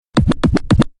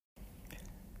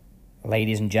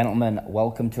Ladies and gentlemen,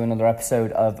 welcome to another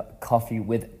episode of Coffee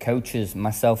with Coaches.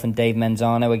 Myself and Dave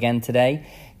Menzano again today,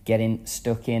 getting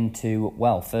stuck into,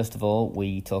 well, first of all,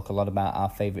 we talk a lot about our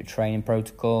favourite training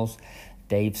protocols.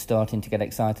 Dave's starting to get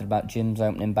excited about gyms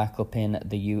opening back up in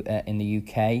the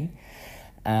UK.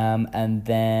 And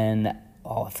then,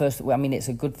 it's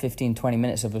a good 15-20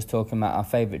 minutes of us talking about our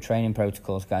favourite training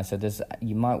protocols, guys. So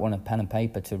you might want a pen and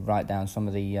paper to write down some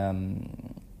of the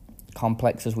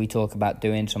complexes we talk about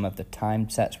doing, some of the time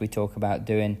sets we talk about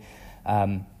doing,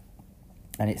 and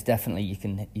it's definitely you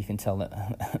can tell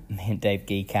that me and Dave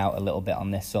geek out a little bit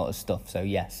on this sort of stuff. So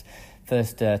yes,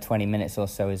 first 20 minutes or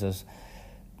so is us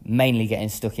mainly getting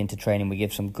stuck into training. We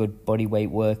give some good body weight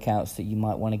workouts that you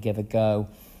might want to give a go.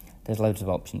 There's loads of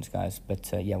options, guys,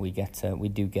 but we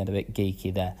do get a bit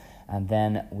geeky there, and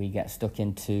then we get stuck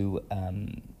into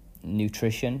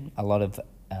nutrition. A lot of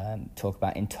talk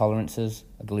about intolerances,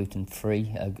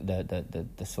 gluten-free,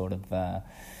 the sort of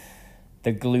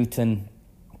the gluten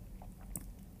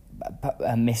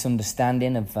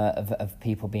misunderstanding of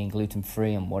people being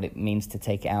gluten-free and what it means to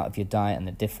take it out of your diet, and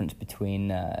the difference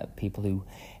between people who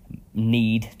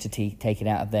need to take it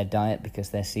out of their diet because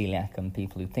they're celiac and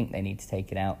people who think they need to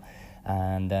take it out,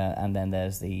 and then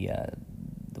there's the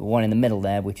one in the middle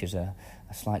there, which is a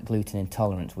slight gluten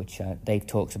intolerance, which Dave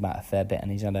talks about a fair bit, and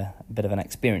he's had a bit of an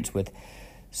experience with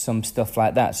some stuff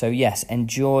like that. So yes,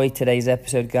 enjoy today's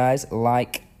episode, guys.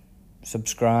 Like,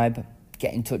 subscribe,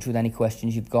 get in touch with any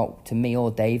questions you've got to me or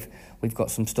Dave. We've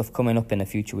got some stuff coming up in the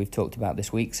future we've talked about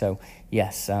this week. So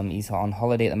yes, he's on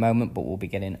holiday at the moment, but we'll be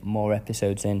getting more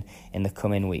episodes in the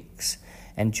coming weeks.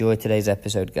 Enjoy today's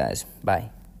episode, guys. Bye.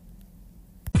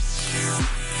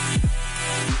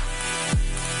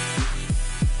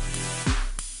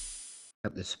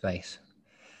 Up the space.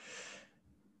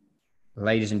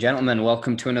 Ladies and gentlemen,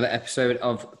 welcome to another episode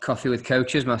of Coffee with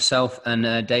Coaches. Myself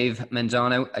and Dave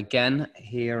Menzano again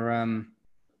here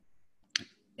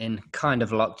in kind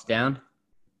of locked down.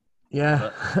 Yeah,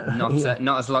 but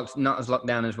not as locked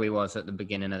down as we was at the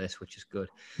beginning of this, which is good.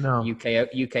 No,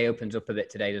 UK opens up a bit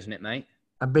today, doesn't it, mate?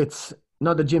 A bit.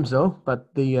 Not the gyms though,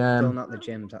 but the still not the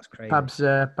gyms. That's crazy.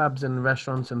 Pubs and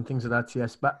restaurants and things like that.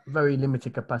 Yes, but very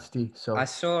limited capacity. So I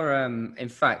saw. In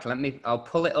fact, I'll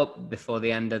pull it up before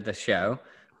the end of the show.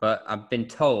 But I've been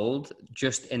told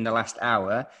just in the last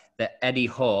hour that Eddie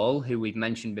Hall, who we've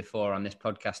mentioned before on this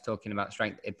podcast, talking about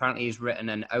strength, apparently he's written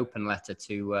an open letter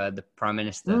to the Prime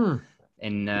Minister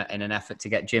in an effort to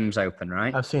get gyms open.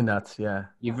 Right? I've seen that. Yeah,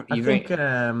 I think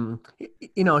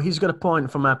he's got a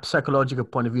point from a psychological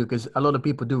point of view, because a lot of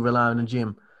people do rely on the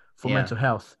gym for mental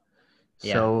health.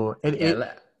 So for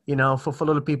a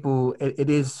lot of people, it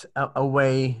is a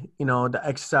way, the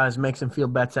exercise makes them feel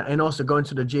better. And also going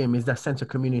to the gym is that sense of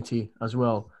community as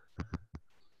well.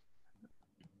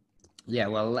 Yeah,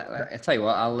 well, I'll tell you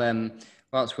what,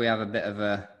 whilst we have a bit of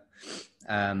a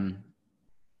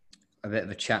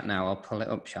chat now, I'll pull it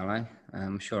up, shall I?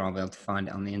 I'm sure I'll be able to find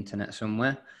it on the internet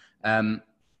somewhere. So,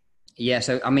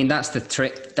 I mean, that's the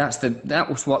trick. That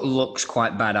was what looks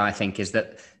quite bad, I think, is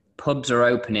that pubs are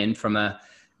opening from a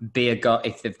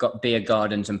if they've got beer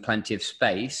gardens and plenty of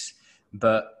space,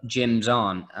 but gyms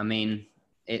aren't. I mean,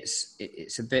 it's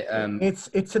a bit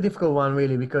it's a difficult one,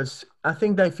 really, because I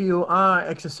think that if you are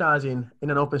exercising in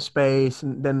an open space,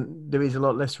 then there is a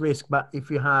lot less risk. But if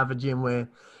you have a gym where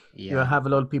you have a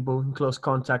lot of people in close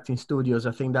contact in studios,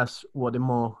 I think that's what they're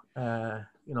more concerned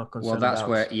well, that's about.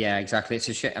 where, yeah, exactly. It's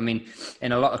a shit. I mean,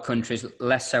 in a lot of countries,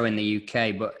 less so in the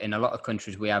UK, but in a lot of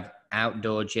countries we have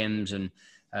outdoor gyms and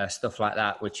stuff like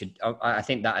that, which I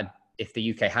think that if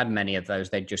the UK had many of those,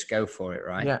 they'd just go for it,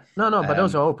 right? Yeah, no, but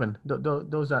those are open.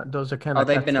 Those are kind of. Oh,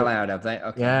 they've been allowed, have they?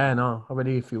 Okay. Yeah, no,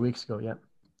 already a few weeks ago. Yeah.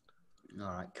 All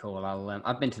right, cool.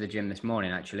 I've been to the gym this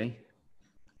morning actually.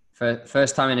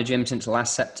 First time in a gym since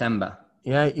last September.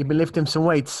 Yeah, you've been lifting some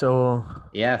weights, so.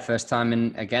 Yeah, first time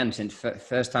since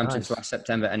last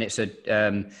September, and it's it's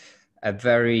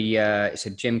a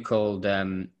gym called.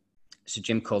 It's a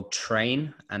gym called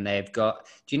Train, and they've got.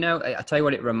 Do you know? I tell you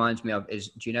what, it reminds me of is.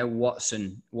 Do you know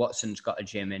Watson? Watson's got a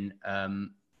gym in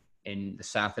the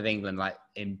south of England, like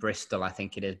in Bristol, I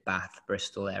think it is Bath,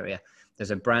 Bristol area.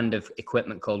 There's a brand of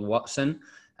equipment called Watson,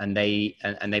 and they've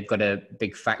got a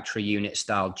big factory unit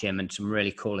style gym and some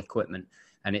really cool equipment.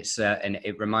 And and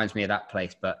it reminds me of that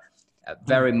place, but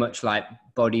very much like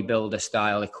bodybuilder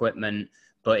style equipment.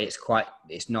 But it's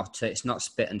not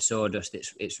spit and sawdust.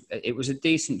 It was a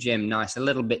decent gym, nice, a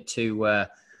little bit too a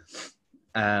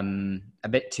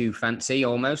bit too fancy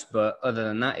almost, but other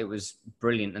than that, it was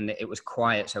brilliant, and it was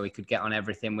quiet, so we could get on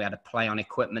everything. We had a play on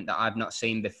equipment that I've not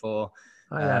seen before.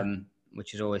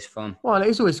 which is always fun. Well,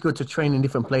 it's always good to train in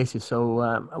different places. So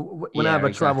when I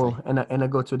ever travel and I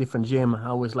go to a different gym, I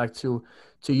always like to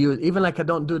use, even like I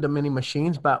don't do the many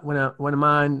machines, but when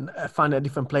I find a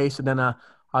different place, and then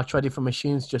I'll try different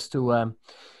machines just to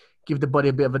give the body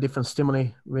a bit of a different stimuli,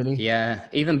 really. Yeah,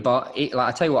 even like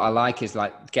I tell you what I like is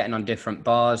like getting on different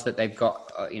bars that they've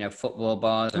got, football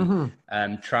bars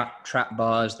and trap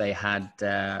bars. They had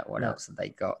what else have they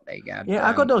got? They got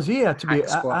I got those here.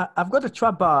 I've got a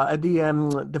trap bar at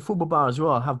the football bar as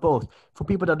well. I have both. For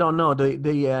people that don't know,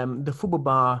 the football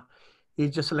bar is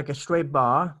just like a straight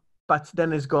bar, but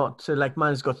then it's got like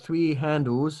mine's got 3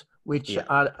 handles which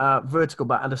are vertical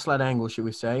but at a slight angle, should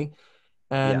we say?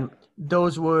 And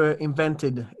those were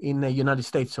invented in the United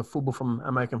States, so football from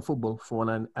American football, for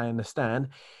what I understand,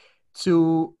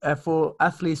 to for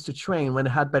athletes to train when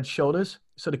they had bad shoulders.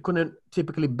 So they couldn't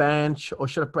typically bench or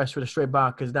shoulder press with a straight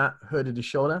bar because that hurted the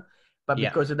shoulder. But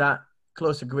because of that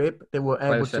closer grip, they were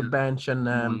able to bench and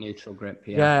neutral grip.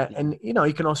 And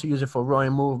you can also use it for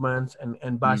rowing movements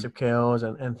and bicep curls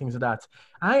and things like that.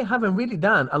 I haven't really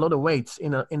done a lot of weights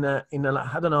in a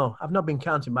I don't know. I've not been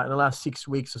counting, but in the last 6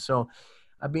 weeks or so,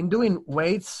 I've been doing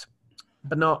weights,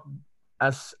 but not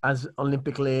as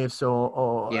Olympic lifts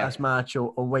or as much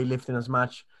or weightlifting as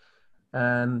much,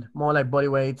 and more like body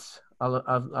weights.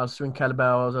 I'll swing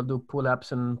kettlebells. I'll do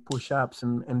pull-ups and push-ups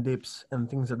and dips and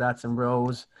things like that and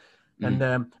rows. And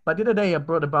but the other day I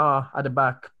brought a bar at the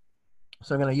back,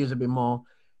 so I'm gonna use it a bit more.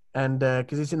 And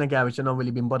because it's in a garage, I've not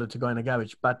really been bothered to go in a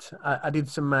garage. But I did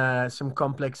some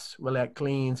complex, like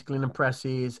clean and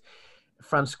presses,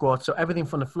 front squats, so everything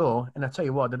from the floor. And I tell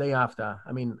you what, the day after,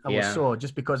 I mean, I was sore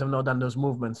just because I've not done those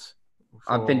movements.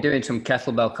 I've been doing some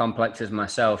kettlebell complexes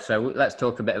myself. So let's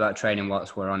talk a bit about training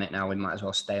whilst we're on it now. We might as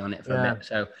well stay on it for a bit.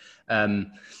 So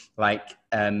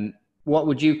what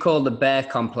would you call the bear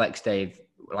complex, Dave?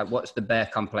 Like, what's the bear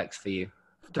complex for you?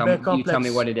 You tell me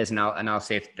what it is, and I'll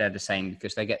see if they're the same,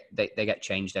 because they get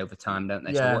changed over time, don't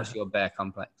they? So what's your bear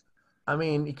complex? I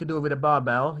mean, you could do it with a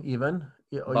barbell even.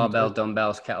 Barbell,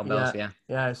 dumbbells, kettlebells,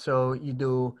 Yeah, so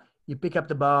you pick up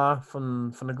the bar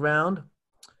from the ground.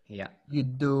 Yeah. You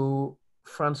do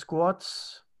front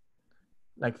squats,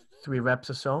 like 3 reps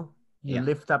or so. You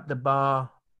lift up the bar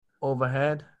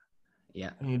overhead.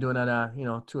 Yeah. And you do another,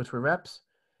 2 or 3 reps.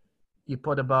 You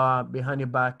put the bar behind your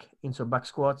back into back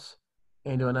squats,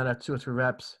 and you do another 2 or 3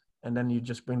 reps, and then you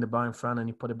just bring the bar in front and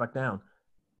you put it back down.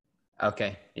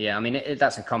 Okay. Yeah. I mean,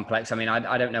 that's a complex. I mean,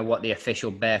 I don't know what the official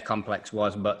bear complex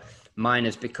was, but mine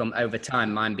has become, over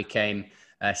time, mine became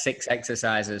 6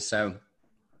 exercises. So,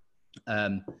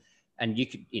 and you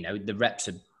could, the reps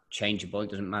are changeable. It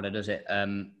doesn't matter, does it?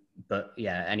 But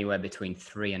yeah, anywhere between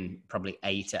 3 and probably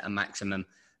 8 at a maximum.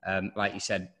 Like you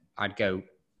said, I'd go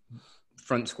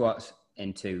front squats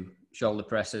into shoulder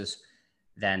presses,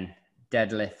 then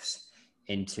deadlifts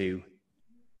into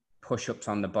push-ups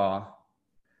on the bar,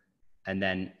 and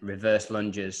then reverse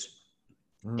lunges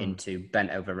into bent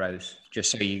over rows,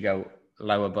 just so you go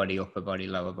lower body, upper body,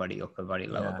 lower body, upper body,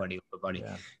 lower body, upper body.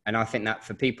 Yeah. And I think that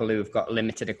for people who've got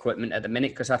limited equipment at the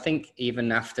minute, because I think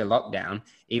even after lockdown,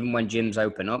 even when gyms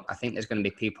open up, I think there's going to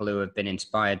be people who have been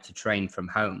inspired to train from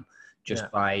home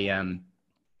just by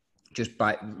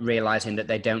realizing that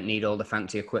they don't need all the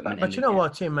fancy equipment. But you know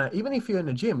what, Tim, even if you're in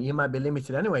the gym, you might be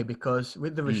limited anyway, because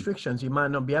with the restrictions, you might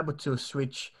not be able to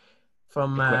switch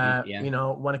from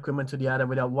one equipment to the other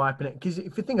without wiping it. Because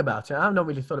if you think about it, I've not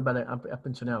really thought about it up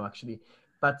until now, actually.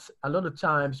 But a lot of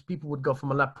times people would go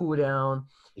from a lat pull down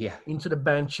into the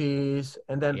benches,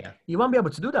 and then you won't be able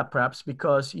to do that perhaps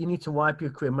because you need to wipe your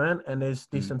equipment and there's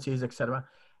distances, etc.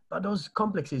 But those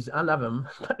complexes, I love them,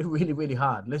 but they're really, really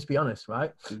hard. Let's be honest,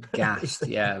 right? Gassed,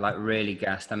 like really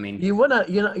gassed. I mean, you wanna,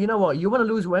 you know what? You wanna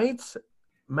lose weight,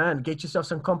 man? Get yourself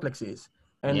some complexes.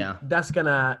 And that's going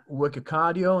to work your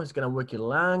cardio. It's going to work your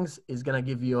lungs. It's going to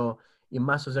give your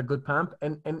muscles a good pump.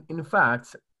 And in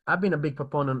fact, I've been a big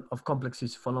proponent of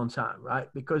complexes for a long time, right?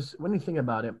 Because when you think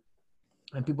about it,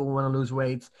 and people want to lose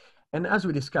weight, and as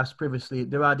we discussed previously,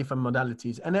 there are different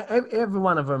modalities, and every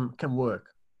one of them can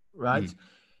work, right?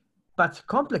 But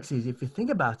complexes, if you think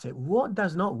about it, what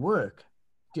does not work?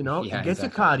 It gets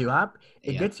your cardio up,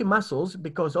 it gets your muscles,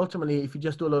 because ultimately, if you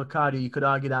just do a lot of cardio, you could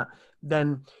argue that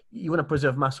then you want to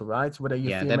preserve muscle, right? Whether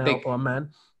you're female or a man.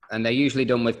 And they're usually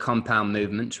done with compound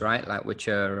movements, right? Like, which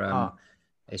are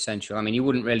essential. I mean, you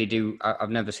wouldn't really do, I've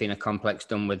never seen a complex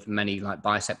done with many like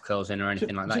bicep curls in or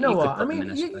anything like that. Do you know what? I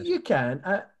mean, you can.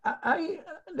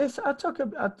 Let's talk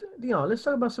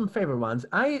about some favorite ones.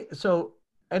 So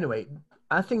anyway,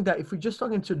 I think that if we're just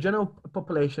talking to general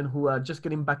population who are just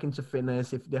getting back into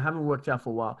fitness, if they haven't worked out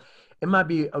for a while, it might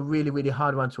be a really, really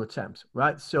hard one to attempt,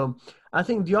 right? So I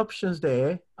think the options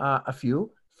there are a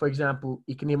few. For example,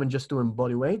 you can even just do in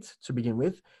body weight to begin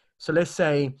with. So let's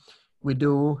say we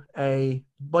do a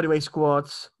body weight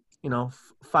squats,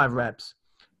 5 reps,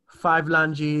 5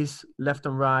 lunges, left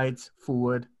and right,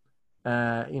 forward,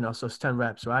 so it's 10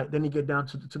 reps, right? Then you get down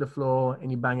to the floor and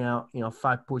you bang out,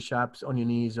 5 push-ups on your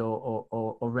knees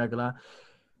or regular.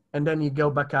 And then you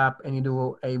go back up and you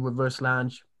do a reverse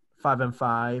lunge, 5 and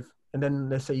 5. And then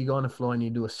let's say you go on the floor and you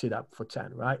do a sit-up for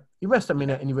 10, right? You rest a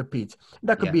minute and you repeat.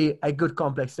 That could be a good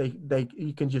complex.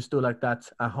 You can just do like that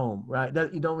at home, right?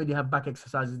 That you don't really have back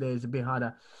exercises there. It's a bit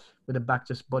harder with the back,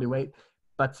 just body weight.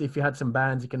 But if you had some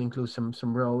bands, you can include some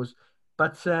rows.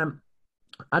 But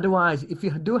otherwise, if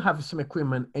you do have some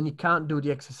equipment and you can't do the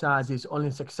exercises all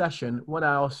in succession, what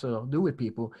I also do with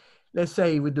people, let's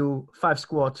say we do 5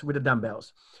 squats with the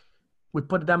dumbbells. We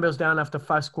put the dumbbells down after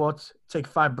 5 squats, take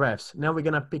 5 breaths. Now we're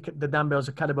going to pick the dumbbells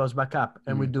or kettlebells back up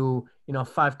and we do,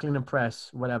 5 clean and press,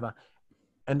 whatever.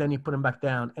 And then you put them back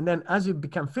down. And then as you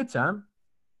become fitter,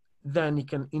 then you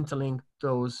can interlink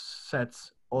those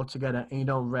sets all together and you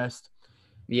don't rest.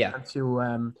 Yeah.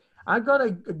 I got a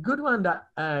good one that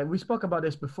we spoke about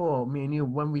this before, me and you,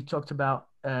 when we talked about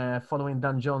following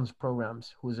Dan Jones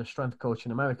programs, who's a strength coach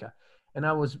in America. And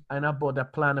I bought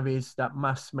that plan of his, that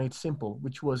Mass Made Simple,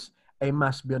 which was a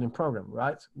mass building program,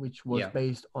 right? Which was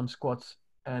based on squats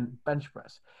and bench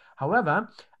press. However,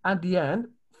 at the end,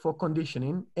 for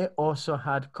conditioning, it also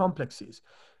had complexes.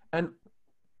 And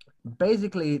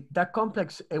basically that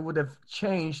complex, it would have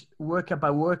changed workout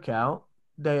by workout.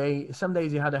 Some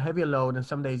days you had a heavier load and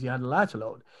some days you had a lighter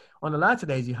load. On the lighter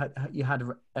days, you had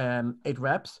 8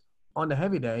 reps. On the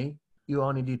heavy day, you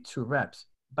only did 2 reps,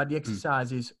 but the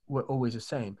exercises were always the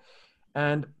same.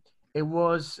 And it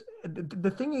was,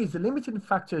 the thing is, the limiting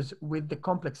factors with the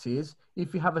complexes,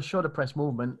 if you have a shoulder press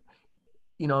movement,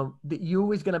 you're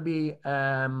always going to be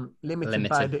limited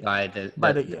by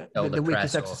the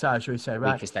weakest exercise, should we say,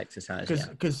 right? Weakest exercise,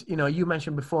 because you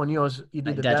mentioned before in yours, you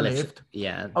did the deadlift.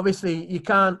 Yeah. Obviously, you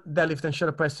can't deadlift and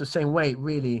shoulder press the same weight,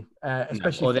 really,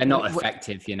 especially. Or they're not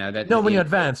effective, when you're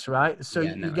advanced, right? So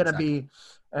you're going to be.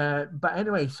 But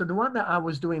anyway, so the one that I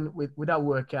was doing with that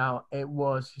workout, it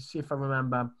was, see if I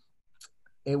remember,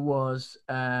 it was.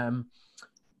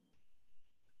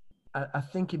 I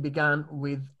think it began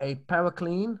with a power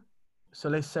clean. So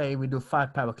let's say we do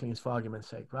 5 power cleans for argument's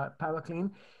sake, right? Power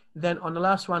clean. Then on the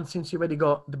last one, since you already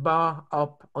got the bar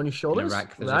up on your shoulders,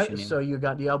 right? So you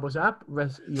got the elbows up,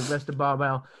 you rest the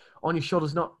barbell on your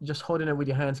shoulders, not just holding it with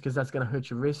your hands because that's going to hurt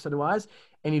your wrists otherwise.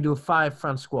 And you do 5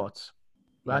 front squats,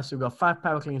 right? So you got 5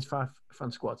 power cleans, 5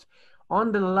 front squats.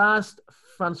 On the last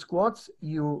front squats,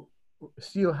 you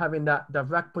still having that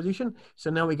rack position. So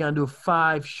now we're going to do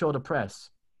 5 shoulder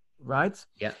press. Right?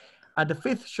 Yeah. At the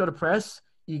 5th shoulder press,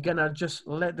 you're gonna just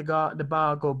let the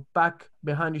bar go back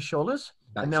behind your shoulders,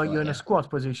 and now you're in a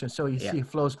squat position. So you see it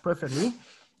flows perfectly.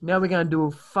 Now we're gonna do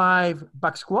 5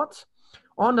 back squats.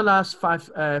 On the last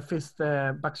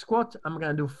 5th back squat, I'm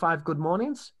gonna do 5 good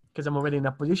mornings because I'm already in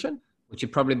that position. Which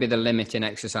would probably be the limiting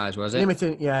exercise, was it?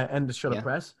 Limiting, and the shoulder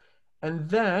press. And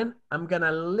then I'm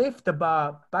gonna lift the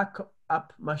bar back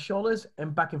up my shoulders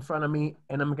and back in front of me,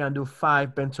 and I'm going to do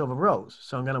 5 bent over rows.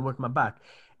 So I'm going to work my back.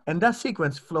 And that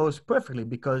sequence flows perfectly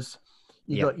because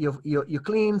you got your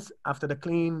cleans. After the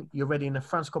clean, you're ready in a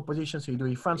front squat position. So you do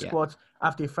your front squat.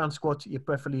 After your front squat, you're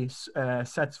perfectly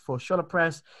set for shoulder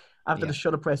press. After the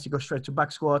shoulder press, you go straight to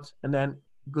back squat, and then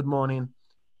good morning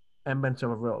and bent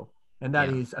over row. And that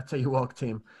is, I tell you what,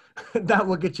 team, that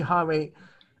will get your heart rate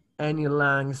and your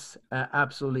lungs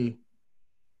absolutely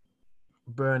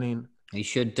burning. You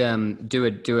should do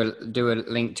a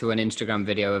link to an Instagram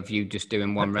video of you just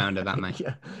doing 1 round of that, mate.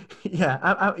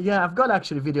 I've got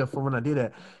actually a video from when I did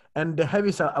it, and the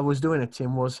heaviest I was doing it,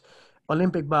 Tim, was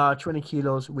Olympic bar, 20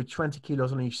 kilos with 20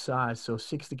 kilos on each side, so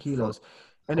 60 kilos.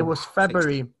 And it was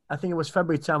February. 60. I think it was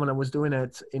February time when I was doing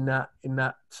it in that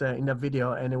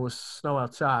video, and it was snow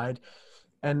outside.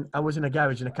 And I was in a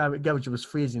garage, and the garage was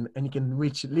freezing, and you can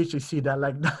literally see that,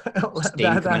 like,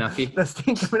 the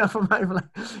steam coming off of my,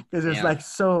 because it's like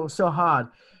so hard.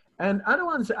 And other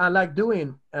ones I like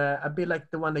doing, a bit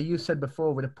like the one that you said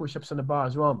before with the push-ups on the bar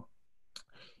as well.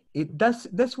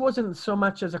 This wasn't so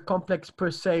much as a complex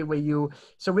per se,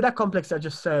 so with that complex I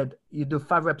just said, you do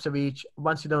 5 reps of each.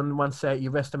 Once you're done 1 set, you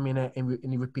rest a minute and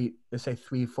you repeat, let's say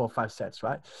 3, 4, 5 sets,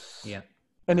 right? Yeah.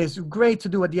 And it's great to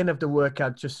do at the end of the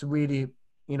workout, just really,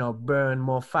 burn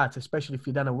more fat, especially if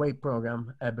you've done a weight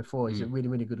program before. It's a really,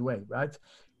 really good way, right?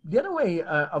 The other way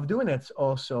of doing it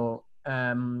also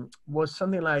was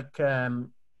something like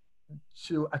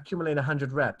to accumulate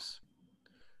 100 reps.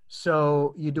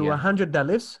 So you do 100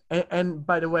 deadlifts, and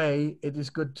by the way, it is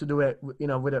good to do it, you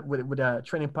know, with a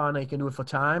training partner. You can do it for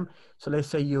time. So let's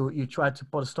say you try to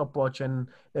put a stopwatch, and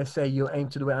let's say you aim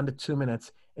to do it under 2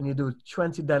 minutes, and you do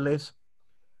 20 deadlifts.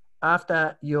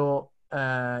 After your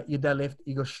deadlift,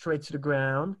 you go straight to the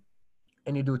ground,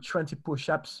 and you do 20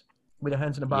 push-ups with your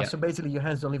hands on the bar. So basically, your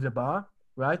hands don't leave the bar,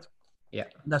 right? Yeah.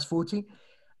 That's 40.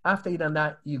 After you done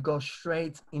that, you go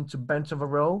straight into bench over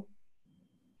row,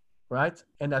 right?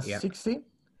 And that's 60.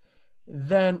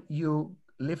 Then you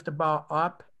lift the bar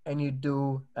up and you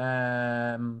do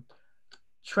 20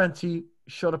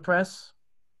 shoulder press.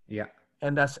 Yeah.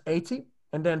 And that's 80.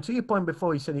 And then to your point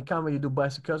before, you said you can't really do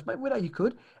bicep curls, but with that you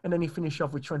could. And then you finish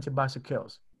off with 20 bicep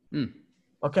curls.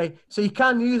 Okay, so you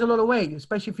can't use a lot of weight,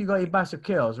 especially if you got your bicep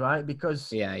curls, right?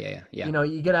 Because you know,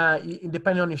 you gotta,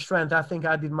 depending on your strength. I think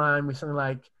I did mine with something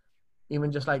like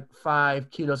even just like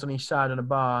 5 kilos on each side of the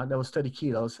bar. That was 30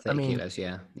 kilos. 30 kilos,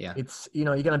 yeah. It's, you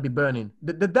know, you're gonna be burning.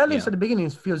 The deadlifts at the beginning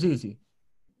feels easy,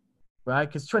 right?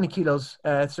 Because 20 kilos,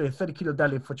 30 kilo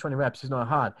deadlift for 20 reps is not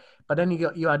hard. But then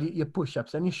you add your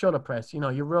push-ups and your shoulder press, you know,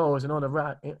 your rows and all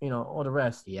the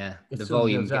rest. Yeah, the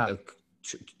volume.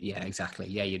 Yeah, exactly.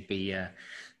 Yeah, you'd be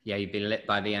lit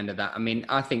by the end of that. I mean,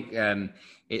 I think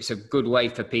it's a good way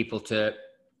for people to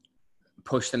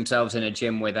push themselves in a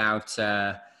gym without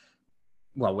having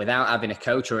a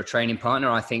coach or a training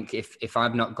partner. I think if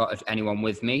I've not got anyone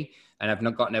with me and I've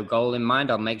not got no goal in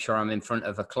mind, I'll make sure I'm in front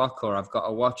of a clock or I've got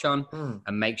a watch on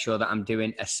and make sure that I'm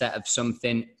doing a set of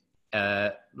something,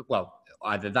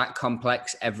 either that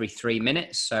complex every 3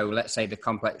 minutes. So let's say the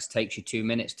complex takes you 2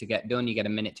 minutes to get done. You get a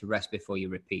minute to rest before you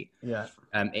repeat. Yeah.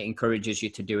 It encourages you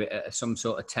to do it at some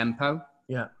sort of tempo.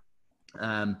 Yeah.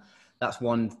 That's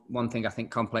one thing I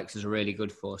think complexes are really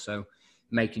good for. So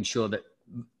making sure that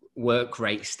work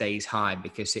rate stays high,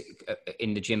 because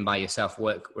in the gym by yourself,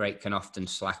 work rate can often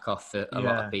slack off for a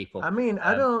lot of people. I mean,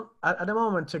 I don't, at the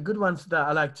moment, the good ones that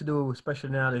I like to do, especially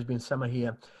now there's been summer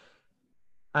here,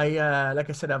 like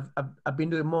I said, I've been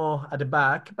doing more at the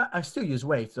back, but I still use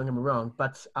weights, don't get me wrong,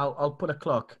 but I'll put a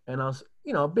clock and I'll,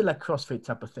 you know, a bit like CrossFit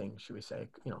type of thing, should we say,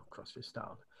 you know, CrossFit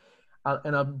style.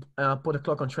 I'll put a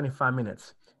clock on 25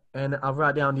 minutes and I'll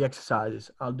write down the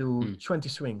exercises. I'll do 20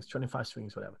 swings, 25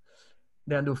 swings, whatever.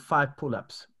 Then I do 5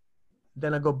 pull-ups.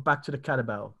 Then I go back to the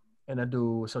kettlebell and I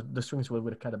do, so the swings were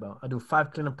with the kettlebell. I do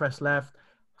 5 clean and press left,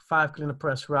 5 clean and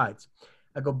press right.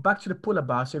 I go back to the pull-up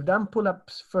bar. So I've done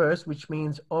pull-ups first, which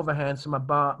means overhand. So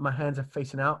my hands are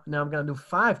facing out. Now I'm going to do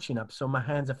 5 chin-ups. So my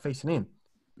hands are facing in.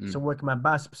 So working my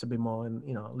biceps a bit more in,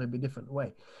 you know, a little bit different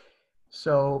way.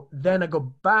 So then I go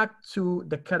back to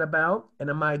the kettlebell and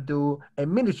I might do a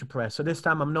miniature press. So this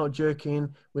time I'm not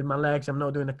jerking with my legs. I'm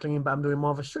not doing a clean, but I'm doing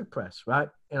more of a strict press, right?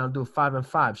 And I'll do 5 and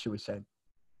 5, should we say.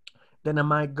 Then I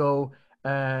might go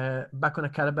back on the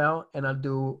kettlebell and I'll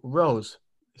do rows,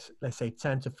 let's say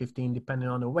 10 to 15, depending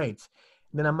on the weights.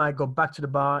 Then I might go back to the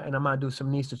bar and I might do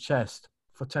some knees to chest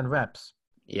for 10 reps.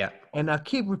 Yeah. And I'll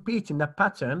keep repeating that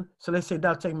pattern. So let's say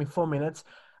that'll take me 4 minutes.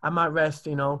 I might rest,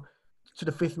 you know, to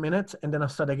the 5th minute and then I'll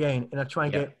start again and I'll try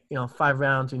and get, you know, 5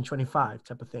 rounds in 25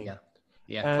 type of thing. Clock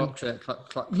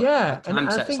and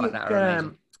I think like that are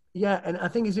amazing. And I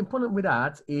think it's important with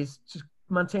that is to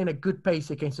maintain a good pace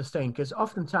they can sustain, because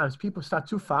oftentimes people start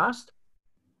too fast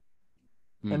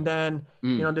and then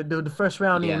you know they do the first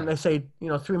round in, let's say, you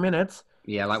know, 3 minutes.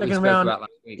 Like second we spoke round, about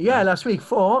last week. Last week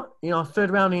 4, you know, third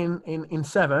round in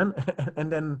 7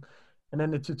 and then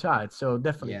they're too tired. So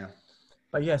definitely.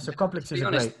 But so complexes are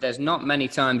great. There's not many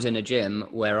times in a gym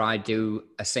where I do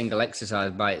a single exercise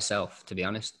by itself, to be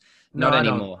honest. Not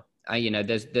anymore. You know,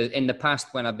 there's in the past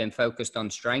when I've been focused on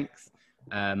strength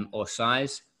or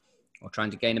size or trying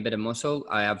to gain a bit of muscle,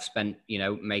 I have spent, you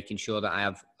know, making sure that I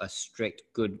have a strict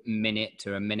good minute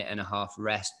to a minute and a half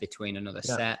rest between another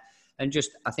set. And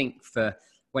just, I think for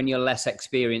when you're less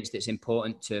experienced, it's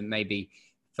important to maybe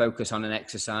focus on an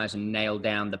exercise and nail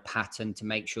down the pattern to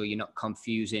make sure you're not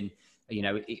confusing. You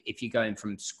know, if you're going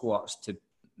from squats to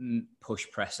push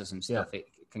presses and stuff, it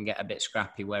can get a bit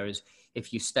scrappy. Whereas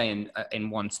if you stay in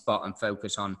one spot and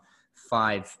focus on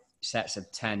 5 sets of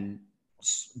 10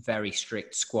 very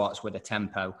strict squats with a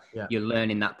tempo, you're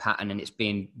learning that pattern and it's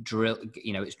being drilled,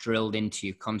 you know, it's drilled into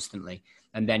you constantly.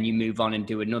 And then you move on and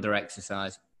do another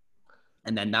exercise.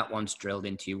 And then that one's drilled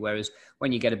into you. Whereas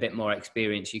when you get a bit more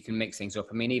experience, you can mix things up.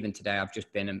 I mean, even today,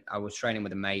 I was training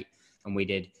with a mate and we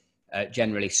did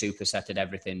generally supersetted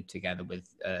everything together with,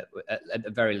 at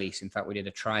the very least. In fact, we did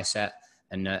a tricep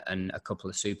and a couple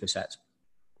of supersets.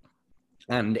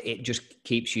 and it just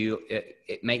keeps you,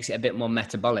 it makes it a bit more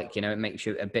metabolic, you know, it makes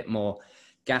you a bit more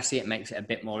gassy. It makes it a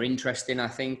bit more interesting, I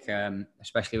think,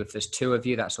 especially if there's two of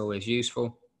you, that's always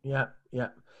useful. Yeah.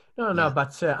 No,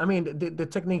 but I mean, the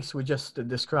techniques we just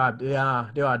described, they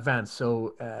are advanced.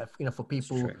 So, you know, for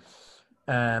people,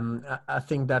 I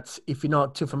think that if you're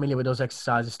not too familiar with those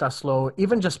exercises, start slow.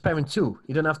 Even just pairing two,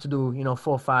 you don't have to do, you know,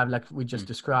 4 or 5 like we just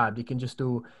described. You can just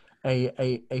do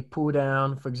a pull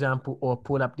down, for example, or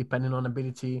pull up depending on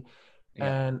ability,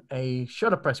 and a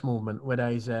shoulder press movement, whether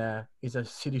it's a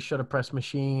city shoulder press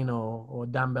machine or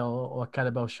dumbbell or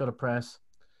kettlebell shoulder press.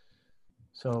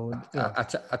 So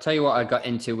I'll tell you what I got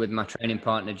into with my training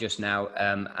partner just now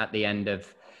at the end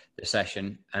of the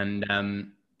session, and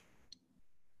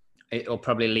it will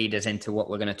probably lead us into what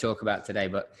we're going to talk about today.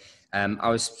 But I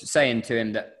was saying to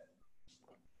him that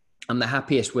I'm the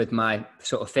happiest with my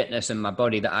sort of fitness and my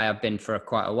body that I have been for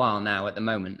quite a while now at the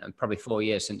moment, and probably 4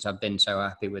 years since I've been so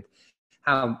happy with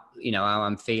how, you know, how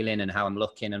I'm feeling and how I'm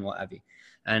looking and what have you.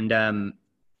 And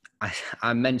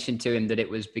I mentioned to him that it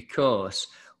was because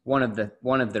one of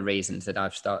the reasons that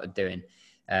I've started doing,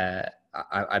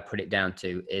 I put it down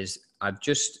to, is I've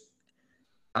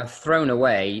thrown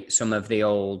away some of the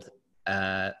old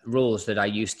rules that I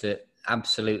used to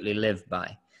absolutely live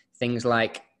by. Things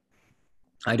like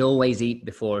I'd always eat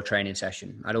before a training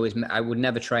session. I would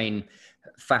never train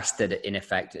fasted, in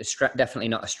effect. Definitely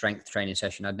not a strength training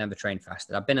session. I'd never train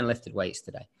fasted. I've been and lifted weights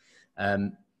today.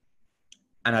 And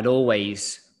I'd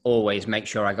always make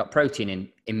sure I got protein in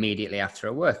immediately after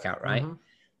a workout, right?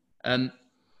 Mm-hmm.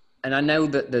 And I know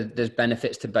that there's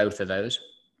benefits to both of those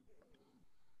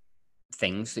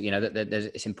things. You know, that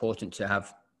it's important to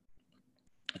have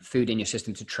food in your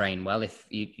system to train well. If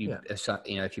you know,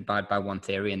 if you abide by one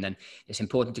theory, and then it's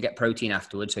important to get protein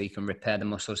afterwards so you can repair the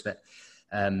muscles that,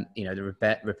 you know,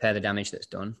 repair the damage that's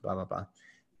done, blah, blah, blah.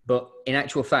 But in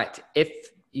actual fact, if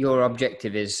your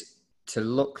objective is to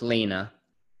look leaner,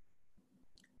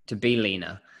 to be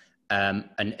leaner,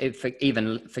 and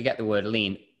even forget the word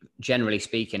lean, generally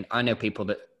speaking, I know people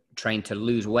that train to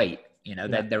lose weight, you know,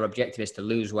 their objective is to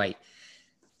lose weight.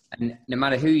 And no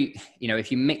matter who, you know,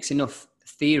 if you mix enough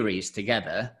theories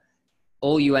together,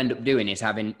 all you end up doing is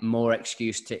having more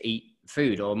excuse to eat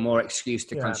food or more excuse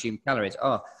to consume calories.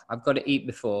 Oh, I've got to eat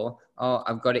before. Oh,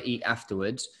 I've got to eat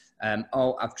afterwards.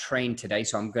 Oh, I've trained today,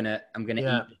 so I'm gonna eat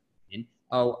this evening.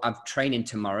 Oh, I'm training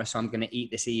tomorrow, so I'm gonna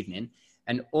eat this evening.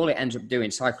 And all it ends up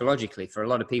doing psychologically for a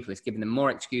lot of people is giving them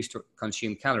more excuse to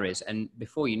consume calories. And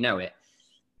before you know it,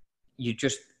 you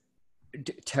just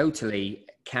totally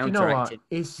counteracted.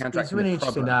 You know what? It's really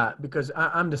interesting that, because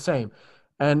I'm the same.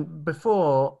 And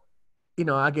before, you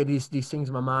know, I get these things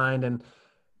in my mind, and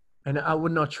I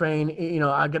would not train. You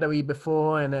know, I gotta eat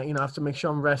before, and you know, I have to make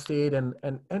sure I'm rested, and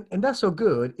that's so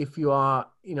good if you are,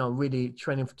 you know, really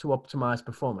training to optimize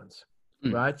performance,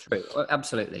 right? True. Well,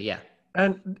 absolutely, yeah.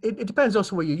 And it depends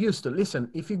also what you're used to. Listen,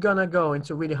 if you're gonna go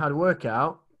into a really hard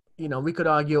workout, you know, we could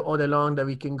argue all day long that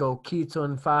we can go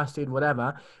keto, fasted,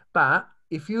 whatever. But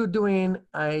if you're doing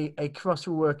a CrossFit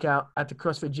workout at the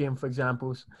CrossFit gym, for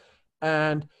example,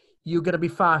 and you're gonna be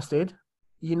fasted,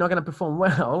 you're not gonna perform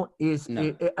well. If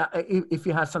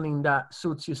you have something that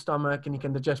suits your stomach and you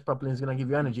can digest properly, it's gonna give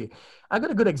you energy. I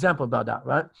got a good example about that,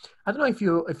 right? I don't know if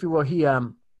you were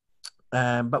here.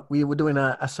 But we were doing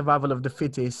a survival of the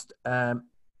fittest.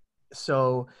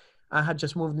 So I had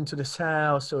just moved into this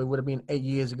house, so it would have been 8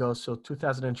 years ago. So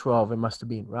 2012, it must have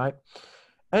been, right?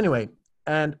 Anyway,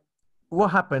 and what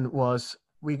happened was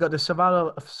we got the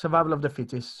survival of the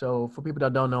fittest. So for people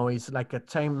that don't know, it's like a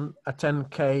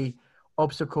 10K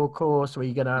obstacle course where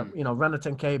you're gonna, you know, run a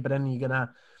 10K, but then you're gonna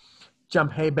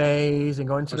jump hay bays and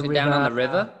go into the river. Down on the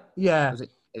river? Yeah.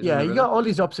 You got all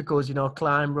these obstacles, you know,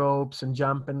 climb ropes and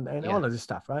jump and all of this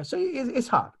stuff, right? So it's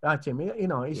hard, right, Tim? You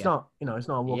know, it's not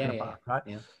a walk in the park, right?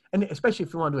 Yeah. And especially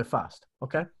if you want to do it fast,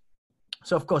 okay?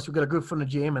 So, of course, we've got a group from the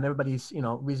gym and everybody's, you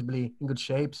know, reasonably in good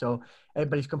shape. So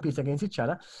everybody's competing against each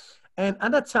other. And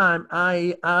at that time,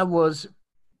 I was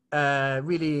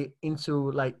really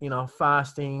into, like, you know,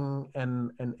 fasting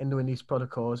and doing these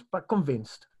protocols, but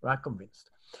convinced.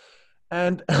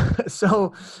 And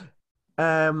so...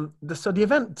 so the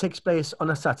event takes place on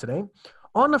a Saturday.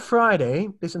 On a Friday,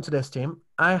 listen to this, Tim,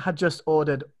 I had just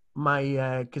ordered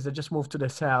my, because I just moved to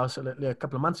this house a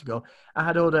couple of months ago. I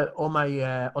had ordered all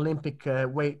my Olympic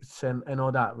weights and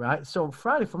all that, right? So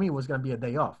Friday for me was going to be a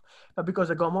day off. But because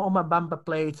I got all my bumper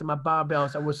plates and my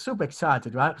barbells, I was super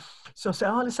excited, right? So I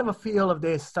said, let's have a feel of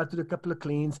this. Start to do a couple of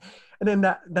cleans. And then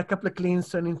that couple of cleans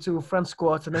turned into front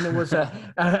squats. And then it was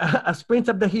a sprint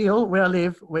up the hill where I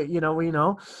live, where you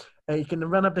know. You can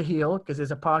run up the hill because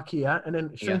there's a park here, and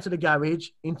then straight into the garage,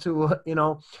 into,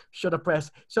 shoulder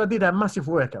press. So I did a massive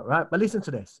workout, right? But listen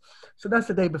to this. So that's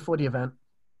the day before the event.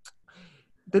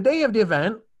 The day of the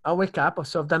event, I wake up.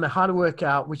 So I've done a hard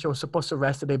workout, which I was supposed to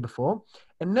rest the day before.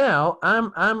 And now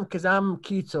because I'm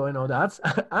keto and all that,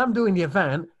 I'm doing the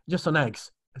event just on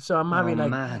eggs. So I'm having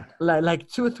like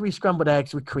 2 or 3 scrambled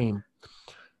eggs with cream.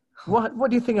 What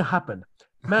do you think happened?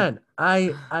 Man,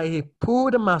 I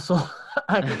pulled a muscle.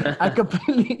 I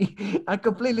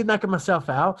completely knocked myself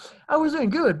out. I was doing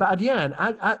good, but at the end,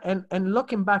 and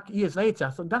looking back years later,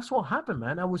 I thought that's what happened,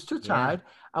 man. I was too tired.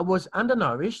 I was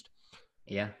undernourished.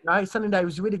 Yeah. Right. Something that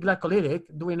was really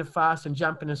glycolytic, doing a fast and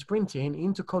jumping and sprinting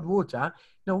into cold water.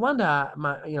 No wonder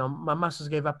my muscles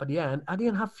gave up at the end. I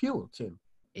didn't have fuel, Tim.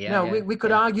 Yeah. Now we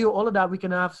could argue all of that. We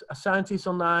can have scientists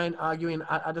online arguing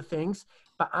other things,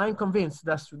 but I'm convinced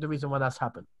that's the reason why that's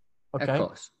happened. Okay. Of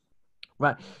course.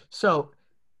 Right. So,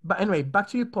 but anyway, back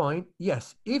to your point.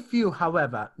 Yes. If you,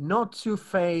 however, not too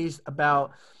phased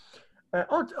about,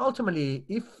 ultimately,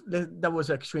 if that was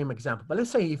an extreme example, but let's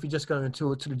say if you're just going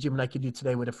to the gym like you did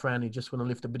today with a friend, you just want to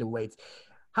lift a bit of weight,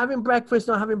 having breakfast,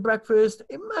 not having breakfast,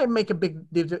 it might make a big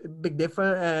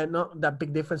difference, not that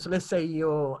big difference. So let's say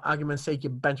your argument's sake,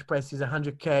 your bench press is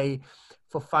 100K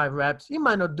for 5 reps. You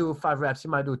might not do 5 reps.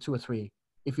 You might do 2 or 3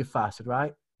 if you fasted,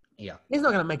 right? Yeah. It's not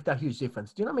going to make that huge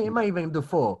difference. Do you know what I mean? You might even do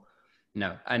 4.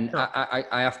 No. And I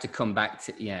have to come back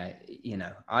to,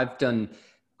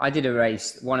 I did a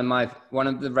race. One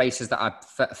of the races that I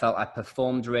felt I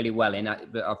performed really well in,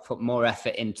 but I put more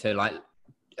effort into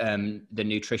the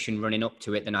nutrition running up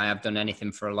to it than I have done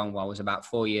anything for a long while. It was about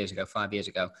 5 years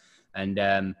ago. And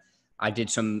I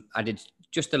did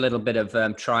just a little bit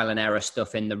of trial and error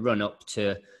stuff in the run up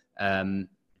to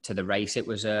the race. It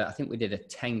was, I think we did a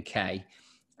 10K,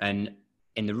 and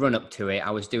in the run up to it, I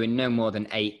was doing no more than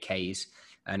 8Ks,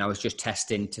 and I was just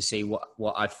testing to see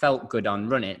what I felt good on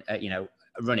running,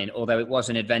 although it was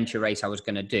an adventure race I was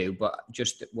going to do, but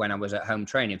just when I was at home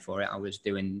training for it, I was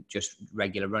doing just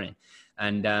regular running.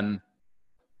 And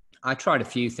I tried a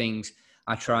few things.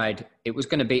 I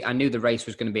knew the race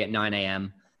was going to be at 9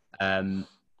 a.m.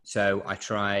 So I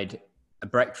tried a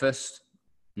breakfast,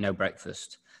 no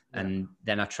breakfast. And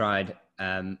then I tried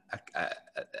a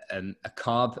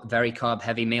very carb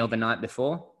heavy meal the night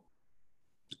before.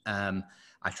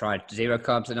 I tried 0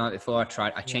 carbs the night before.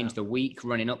 I changed the week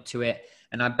running up to it.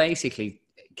 And I basically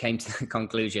came to the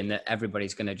conclusion that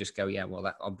everybody's going to just go, yeah, well,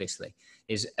 that obviously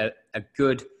is a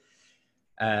good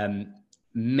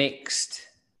mixed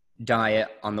diet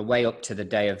on the way up to the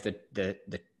day of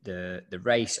the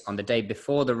race. On the day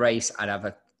before the race, I'd have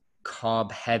a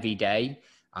carb heavy day.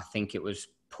 I think it was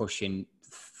pushing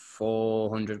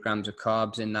 400 grams of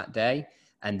carbs in that day.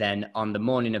 And then on the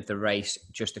morning of the race,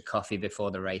 just a coffee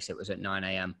before the race, it was at 9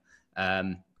 a.m.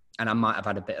 And I might have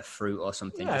had a bit of fruit or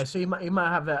something. Yeah, so you might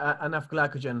have enough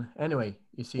glycogen anyway,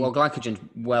 you see. Well, glycogen's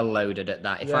well loaded at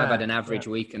that. If I've had an average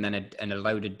week and then a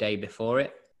loaded day before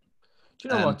it. Do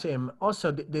you know what, Tim?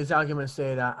 Also, there's arguments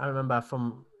there that I remember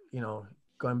from,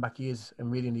 going back years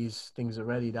and reading these things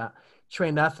already, that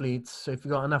trained athletes, so if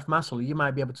you got enough muscle, you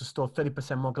might be able to store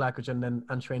 30% more glycogen than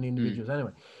untrained individuals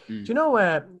anyway. Do you know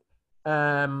where,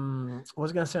 what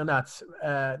was I going to say on that?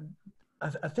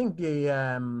 I think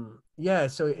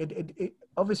so it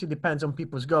obviously depends on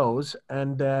people's goals.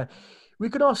 And we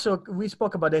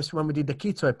spoke about this when we did the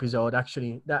keto episode,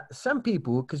 actually, that some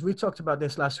people, because we talked about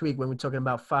this last week when we were talking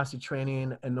about fasted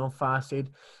training and non-fasted,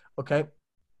 okay?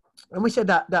 And we said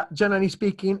that generally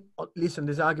speaking, listen,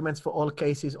 there's arguments for all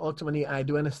cases. Ultimately, I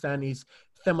do understand is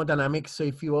thermodynamics. So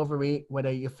if you overeat,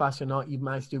 whether you're fast or not, you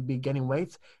might still be gaining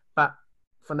weight. But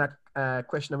from that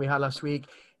question that we had last week,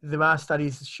 there are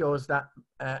studies that shows that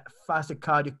fasted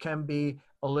cardio can be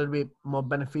a little bit more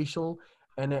beneficial,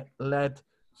 and it led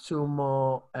to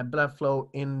more blood flow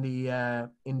in the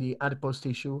adipose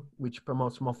tissue, which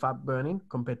promotes more fat burning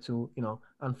compared to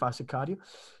non-fasted cardio.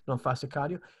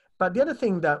 But the other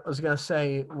thing that I was going to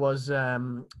say was,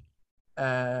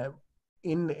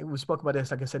 we spoke about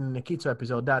this, like I said, in the keto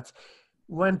episode, that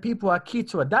when people are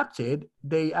keto adapted,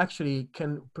 they actually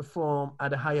can perform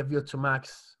at a higher VO2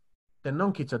 max than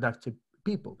non-keto adapted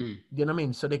people. Do you know what I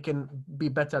mean? So they can be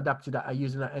better adapted at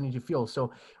using that energy fuel.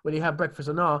 So when you have breakfast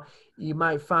or not, you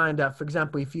might find that, for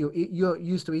example, if you're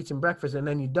used to eating breakfast and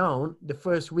then you don't, the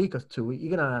first week or two,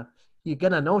 you're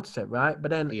gonna notice it, right?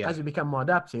 But then as you become more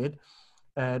adapted,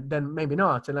 then maybe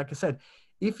not. And like I said,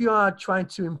 if you are trying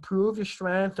to improve your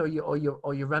strength or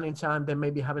your running time, then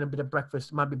maybe having a bit of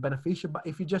breakfast might be beneficial. But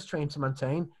if you're just trying to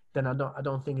maintain, then I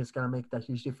don't think it's going to make that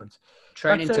huge difference.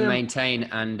 Training to maintain,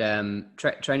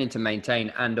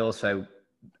 and also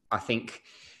I think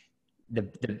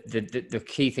the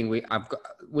key thing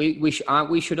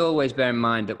we should always bear in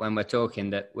mind that when we're talking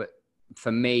that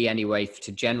for me anyway,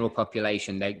 to general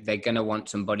population, they're going to want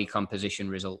some body composition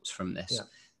results from this. Yeah.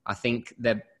 I think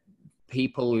the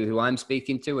people who I'm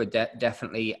speaking to are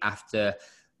definitely after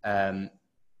a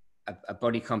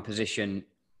body composition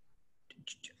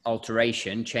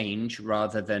alteration change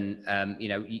rather than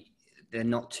they're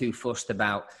not too fussed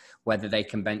about whether they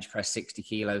can bench press 60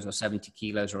 kilos or 70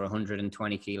 kilos or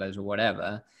 120 kilos or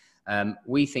whatever.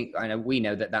 We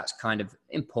know that that's kind of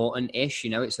important-ish,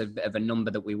 it's a bit of a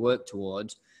number that we work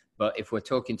towards. But if we're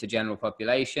talking to general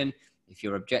population, if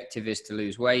your objective is to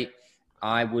lose weight,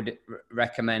 I would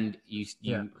recommend you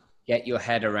get your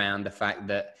head around the fact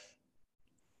that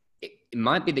it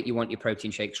might be that you want your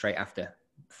protein shake straight after.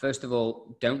 First of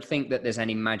all, don't think that there's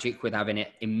any magic with having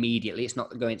it immediately. It's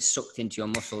not going sucked into your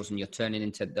muscles and you're turning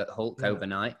into the Hulk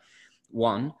overnight.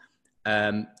 One.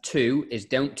 Two is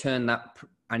don't turn that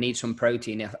I need some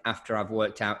protein after I've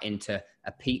worked out into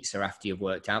a pizza after you've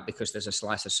worked out because there's a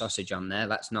slice of sausage on there.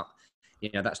 That's not,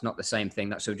 that's not the same thing.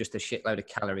 That's just a shitload of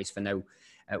calories for no,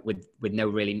 with no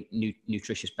really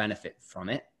nutritious benefit from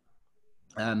it.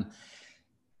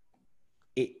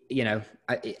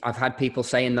 I've had people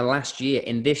say in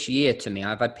this year to me,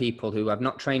 I've had people who have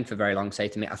not trained for very long say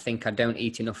to me, I think I don't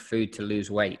eat enough food to lose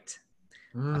weight.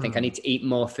 I think I need to eat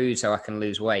more food so I can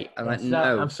lose weight. I'm like,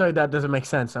 no. I'm sorry, that doesn't make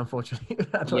sense, unfortunately.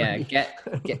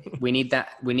 We need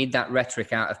that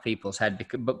rhetoric out of people's head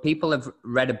but people have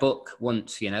read a book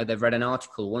once, they've read an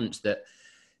article once that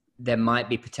there might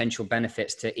be potential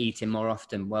benefits to eating more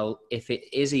often. Well, if it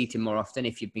is eating more often,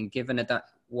 if you've been given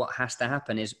what has to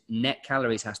happen is net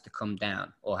calories has to come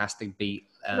down or has to be.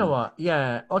 You know what?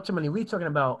 Yeah. Ultimately, we're talking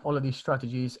about all of these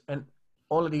strategies and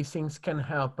all of these things can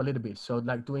help a little bit. So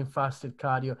like doing fasted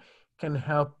cardio can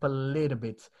help a little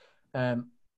bit.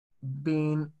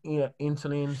 Being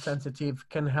insulin sensitive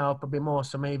can help a bit more.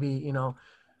 So maybe, do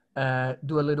a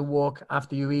little walk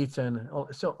after you eat. And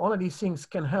so all of these things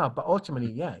can help. But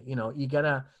ultimately, you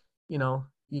gotta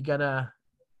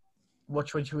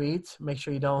watch what you eat. Make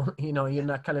sure you don't, you're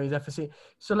not calorie deficit.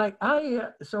 So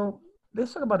so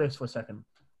let's talk about this for a second.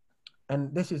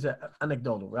 And this is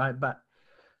anecdotal, right? But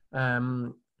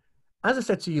as I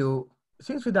said to you,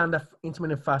 since we've done the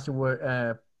intermittent fasting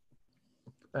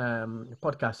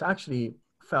podcast, I actually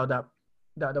felt that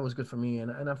was good for me,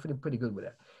 and I'm feeling pretty good with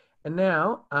it. And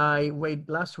now I weighed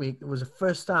last week. It was the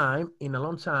first time in a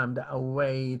long time that I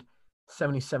weighed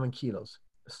 77 kilos.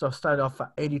 So I started off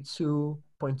at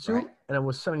 82.2 right. And I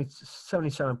was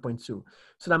 77.2. So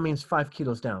that means 5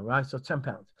 kilos down, right? So 10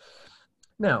 pounds.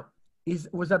 Now,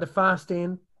 was that the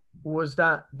fasting? Was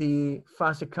that the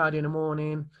fasted cardio in the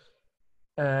morning?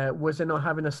 Was it not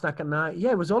having a snack at night?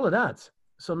 Yeah, it was all of that.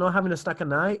 So not having a snack at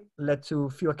night led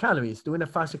to fewer calories. Doing a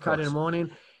fasted cardio in the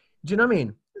morning. Do you know what I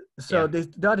mean? So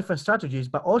there are different strategies,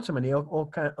 but ultimately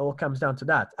all comes down to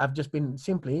that. I've just been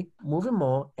simply moving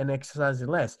more and exercising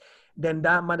less. Then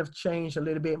that might have changed a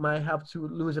little bit, might help to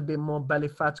lose a bit more belly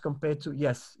fat compared to,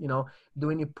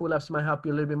 doing your pull-ups might help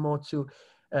you a little bit more to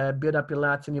build up your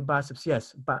lats and your biceps,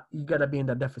 yes, but you gotta be in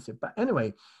that deficit. But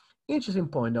anyway, interesting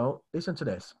point though. Listen to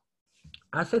this.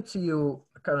 I said to you,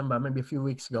 I can't remember, maybe a few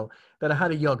weeks ago, that I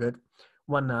had a yogurt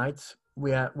one night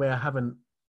where I haven't,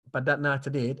 but that night I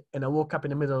did, and I woke up in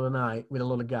the middle of the night with a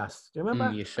lot of gas. Do you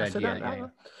remember? You said yeah.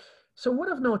 So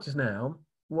what I've noticed now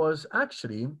was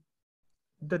actually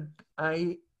that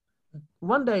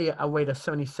one day I weighed a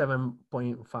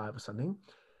 77.5 or something.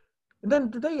 And then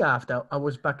the day after, I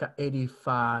was back at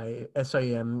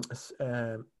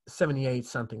 78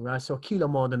 something, right? So a kilo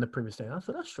more than the previous day. I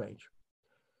thought, that's strange.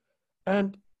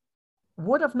 And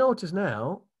what I've noticed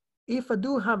now, if I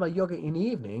do have a yogurt in the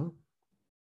evening,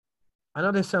 I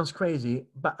know this sounds crazy,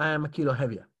 but I am a kilo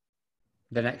heavier.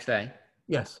 The next day?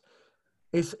 Yes.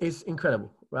 It's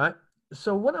incredible, right?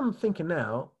 So what I'm thinking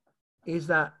now is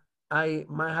that I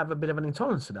might have a bit of an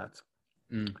intolerance to that.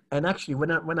 And actually,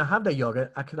 when I have the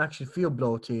yogurt, I can actually feel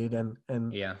bloated and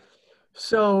yeah.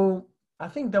 So I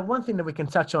think that one thing that we can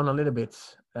touch on a little bit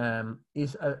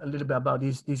is a little bit about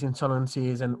these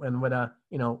intolerances and whether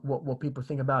what people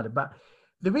think about it. But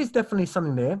there is definitely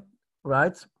something there,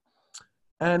 right?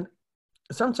 And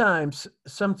sometimes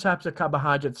some types of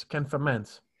carbohydrates can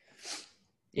ferment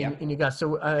in your gut.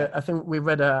 So I think we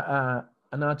read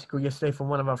an article yesterday from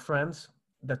one of our friends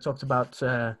that talked about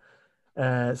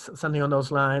something on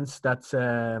those lines, that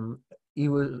he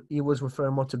was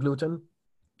referring more to gluten.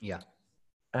 Yeah.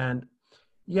 And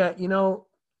I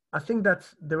think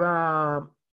that there are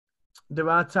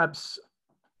types.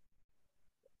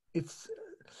 It's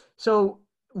so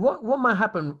what might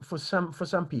happen for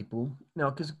some people,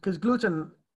 because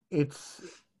gluten it's,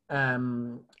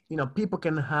 people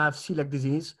can have celiac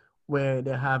disease where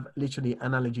they have literally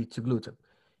an allergy to gluten.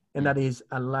 And that is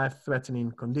a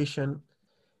life-threatening condition.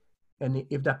 And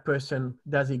if that person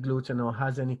does eat gluten or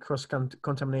has any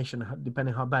cross-contamination,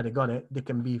 depending how bad they got it, they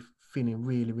can be feeling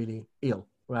really, really ill,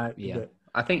 right? Yeah.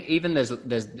 I think even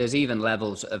there's even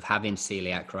levels of having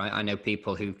celiac, right? I know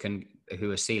people who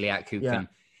are celiac who can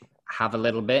have a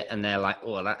little bit and they're like,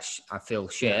 oh, I feel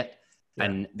shit. Yeah.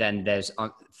 And then there's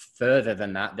further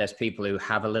than that, there's people who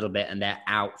have a little bit and they're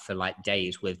out for like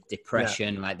days with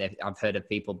depression. Yeah. Like I've heard of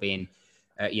people being,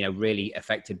 really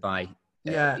affected by.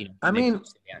 The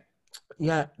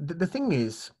thing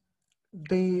is,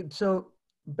 so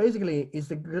basically is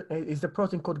the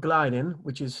protein called gliadin,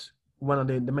 which is one of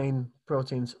the main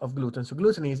proteins of gluten. So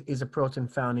gluten is a protein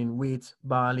found in wheat,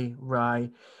 barley, rye.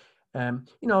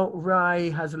 Rye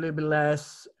has a little bit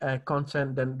less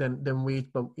content than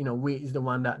wheat, but wheat is the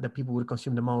one that people would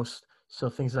consume the most. So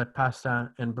things like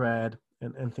pasta and bread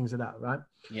and things like that, right?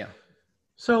 Yeah.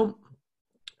 So,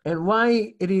 and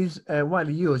why it is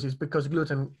widely used is because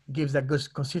gluten gives that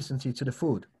good consistency to the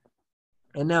food.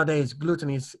 And nowadays, gluten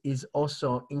is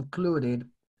also included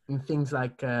in things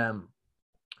like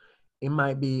it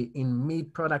might be in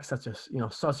meat products such as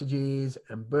sausages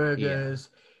and burgers.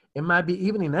 Yeah. It might be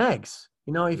even in eggs.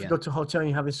 If you go to a hotel and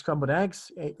you have scrambled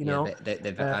eggs,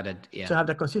 they've added to have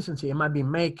the consistency. It might be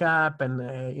makeup and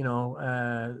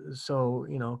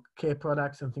care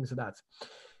products and things like that.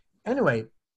 Anyway,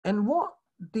 and what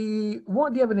the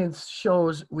evidence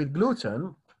shows with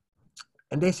gluten,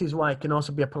 and this is why it can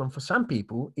also be a problem for some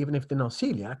people, even if they're not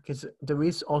celiac, because there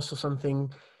is also something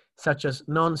such as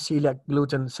non-celiac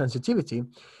gluten sensitivity,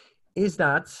 is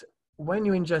that when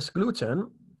you ingest gluten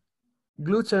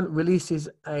releases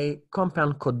a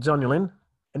compound called zonulin,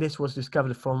 and this was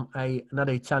discovered from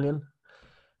another Italian,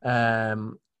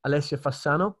 Alessio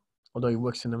Fassano, although he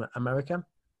works in America,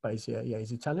 but he's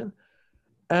Italian.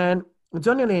 And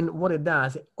zonulin, what it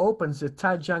does, it opens the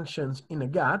tight junctions in the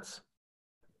gut,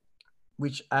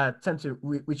 which are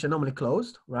normally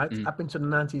closed, right? Up into the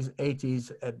 90s,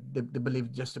 80s, they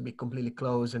believed just to be completely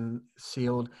closed and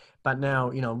sealed. But now,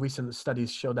 recent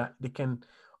studies show that they can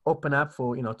open up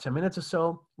for, 10 minutes or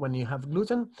so when you have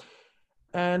gluten.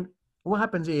 And what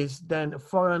happens is then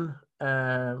foreign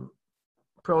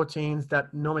proteins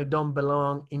that normally don't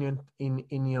belong in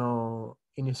your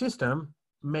system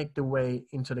make the way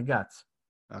into the gut,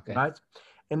 right?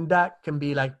 And that can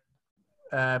be like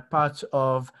parts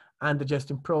of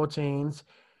undigested proteins,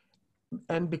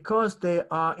 and because they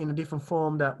are in a different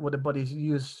form that what the body is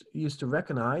used to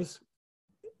recognize,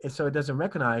 so it doesn't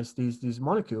recognize these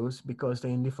molecules because they're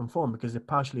in different form, because they're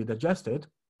partially digested.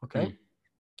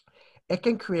 It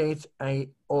can create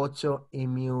a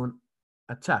autoimmune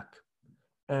attack,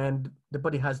 and the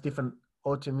body has different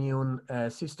autoimmune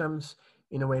systems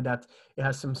in a way that it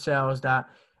has some cells that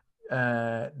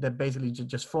basically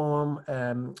just form,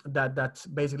 that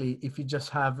basically if you just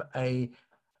have an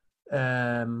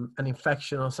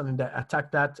infection or something that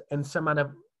attack that, and some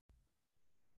other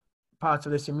parts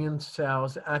of this immune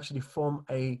cells actually form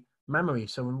a memory.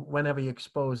 So whenever you're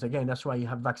exposed, again, that's why you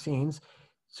have vaccines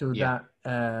to that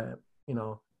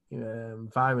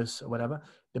virus or whatever,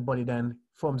 the body then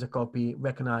forms a copy,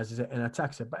 recognizes it, and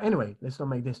attacks it. But anyway, let's not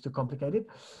make this too complicated.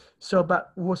 So,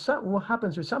 but what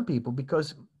happens with some people,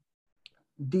 because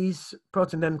these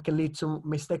protein then can lead to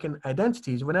mistaken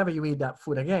identities. Whenever you eat that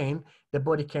food again, the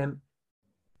body can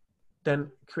then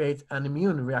create an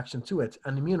immune reaction to it,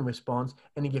 an immune response,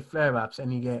 and you get flare-ups,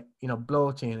 and you get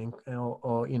bloating,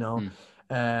 or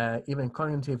even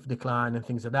cognitive decline and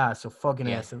things like that. So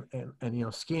fogginess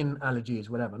and skin allergies,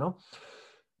 whatever. No,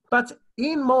 but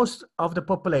in most of the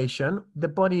population, the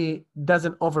body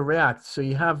doesn't overreact. So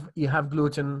you have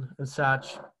gluten and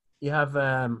such. You have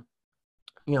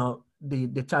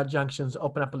the tight junctions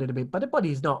open up a little bit, but the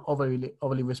body is not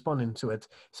overly responding to it.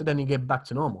 So then you get back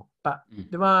to normal. But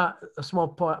there are a small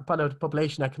part of the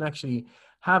population that can actually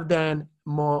have then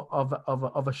more of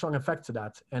a strong effect to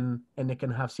that, and they can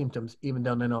have symptoms even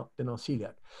though they're not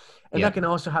celiac. And that can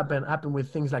also happen with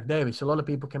things like dairy. So a lot of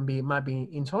people might be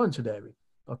intolerant to dairy.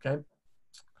 Okay,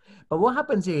 but what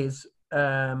happens is,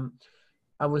 I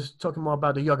was talking more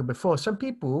about the yogurt before. Some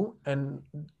people, and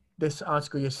this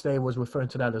article yesterday was referring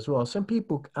to that as well, some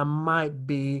people might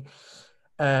be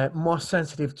more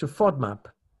sensitive to FODMAP.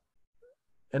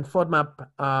 And FODMAP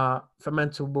are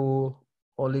fermentable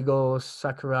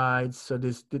oligosaccharides. So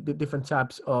there's the different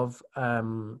types of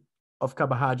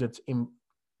carbohydrates in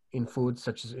foods,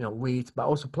 such as wheat, but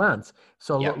also plants.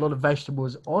 So a lot of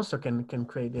vegetables also can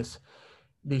create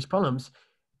these problems.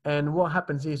 And what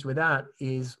happens is with that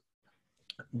is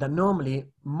that normally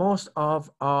most of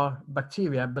our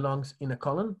bacteria belongs in the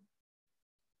colon.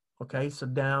 Okay, so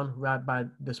down right by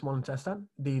the small intestine,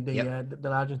 the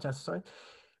large intestine, sorry.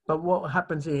 But what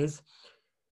happens is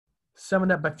some of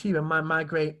that bacteria might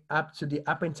migrate up to the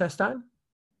upper intestine,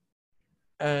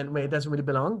 and where it doesn't really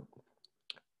belong.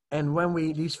 And when we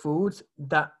eat these foods,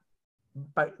 that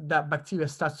bacteria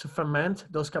starts to ferment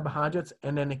those carbohydrates,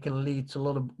 and then it can lead to a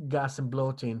lot of gas and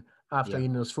bloating after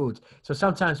eating those foods. So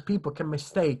sometimes people can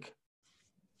mistake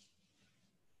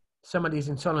some of these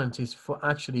intolerances for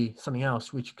actually something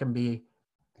else, which can be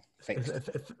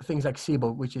things like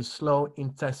SIBO, which is slow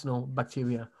intestinal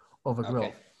bacteria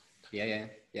overgrowth.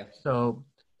 Okay. Yeah. So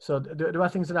there are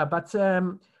things like that. But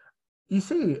you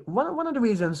see, one of the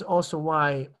reasons also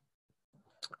why,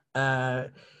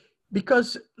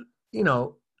 because, you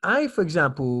know, for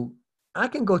example, I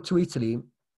can go to Italy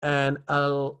and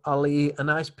I'll eat a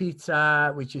nice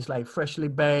pizza, which is like freshly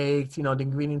baked, you know, the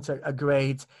ingredients are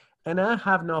great. And I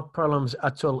have no problems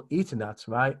at all eating that,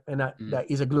 right? And that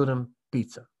is a gluten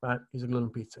pizza, right? It's a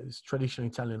gluten pizza. It's traditional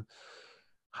Italian.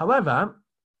 However,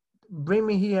 bring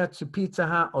me here to Pizza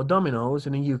Hut or Domino's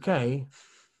in the UK.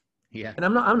 Yeah. And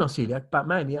I'm not celiac, but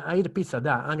man, I eat a pizza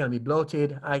that I'm gonna be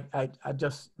bloated. I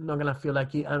just not gonna feel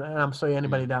like it. And I'm sorry,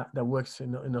 anybody that works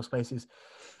in those places,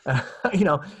 you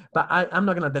know. But I'm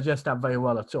not gonna digest that very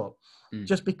well at all,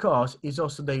 just because it's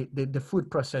also the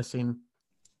food processing,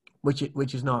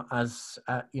 which is not as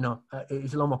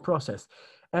it's a lot more processed.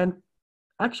 And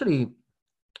actually,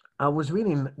 I was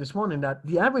reading this morning that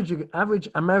the average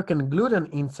American gluten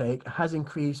intake has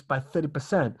increased by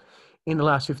 30% in the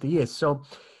last 50 years. So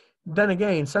then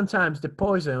again, sometimes the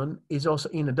poison is also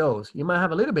in the dose. You might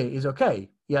have a little bit, is okay.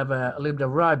 You have a little bit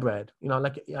of rye bread. You know,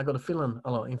 like I go to Finland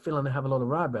a lot. In Finland, they have a lot of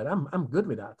rye bread. I'm good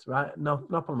with that, right? No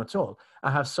problem at all.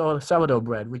 I have sourdough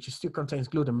bread, which still contains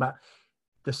gluten, but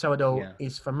the sourdough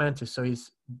is fermented, so it's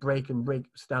breaks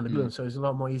down the gluten, so it's a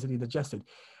lot more easily digested.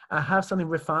 I have something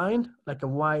refined, like a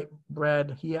white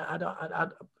bread here.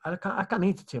 I can't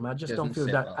eat it, Tim. I just don't feel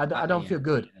that. Well. I don't feel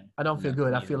good. I don't feel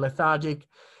good. I feel lethargic.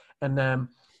 And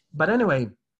but anyway,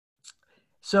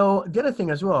 so the other thing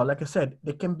as well, like I said,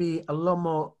 there can be a lot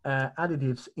more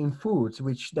additives in foods,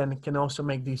 which then can also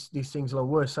make these things a lot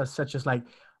worse, such as like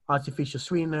artificial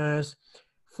sweeteners,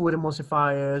 food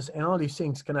emulsifiers, and all these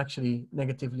things can actually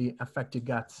negatively affect your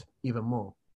gut even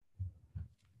more.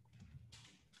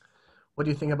 What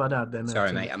do you think about that then?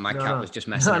 Sorry, mate. My cat was just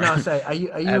messing around. No, say, are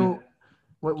you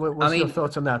what's your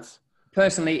thoughts on that?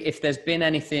 Personally, if there's been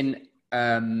anything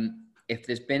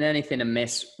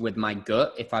amiss with my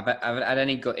gut, if I've had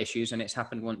any gut issues, and it's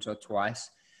happened once or twice,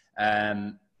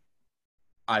 I've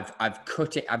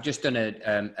cut it. I've just done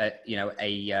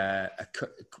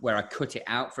where I cut it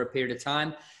out for a period of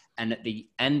time, and at the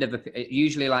end of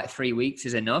usually like 3 weeks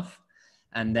is enough,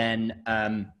 and then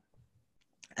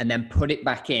put it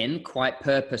back in quite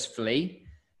purposefully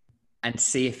and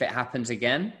see if it happens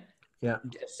again. Yeah.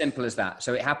 As simple as that.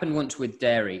 So it happened once with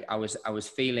dairy. I was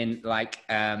feeling like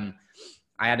I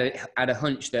had a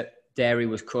hunch that dairy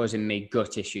was causing me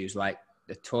gut issues, like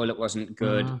the toilet wasn't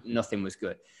good, nothing was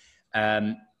good.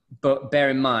 But bear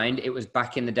in mind, it was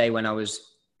back in the day when I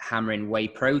was hammering whey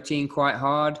protein quite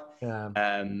hard. Yeah.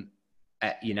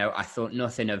 I thought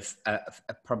nothing of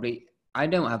probably. I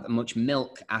don't have much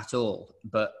milk at all,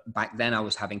 but back then I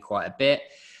was having quite a bit,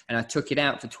 and I took it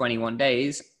out for 21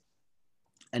 days.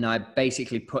 And I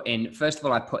basically put in, first of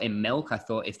all, I put in milk. I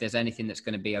thought if there's anything that's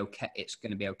going to be okay, it's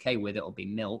going to be okay with it. It'll be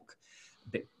milk,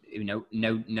 but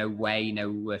no whey,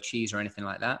 no cheese or anything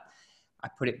like that. I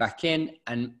put it back in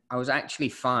and I was actually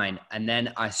fine. And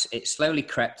then it slowly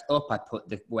crept up. I put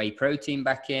the whey protein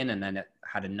back in, and then I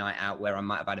had a night out where I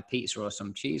might have had a pizza or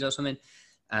some cheese or something.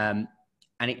 And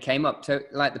it came up to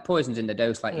like the poison's in the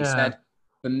dose, like you said,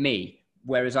 for me.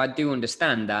 Whereas I do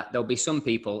understand that there'll be some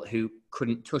people who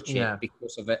couldn't touch it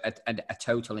because of a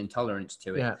total intolerance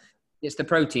to it. Yeah. It's the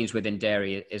proteins within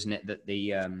dairy, isn't it, that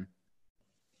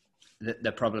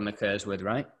the problem occurs with,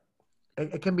 right?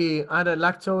 It can be either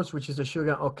lactose, which is the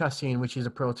sugar, or casein, which is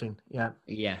a protein. Yeah.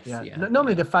 Yes. Yeah.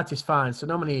 Normally the fat is fine. So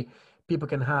normally people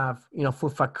can have, full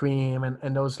fat cream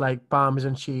and those like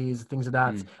Parmesan cheese, things like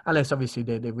that, unless obviously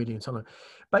they're really intolerant.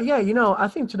 But yeah, I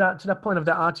think to that point of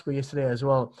that article yesterday as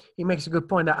well, he makes a good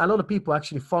point that a lot of people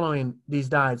actually following these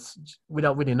diets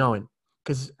without really knowing.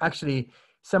 Because actually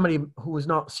somebody who is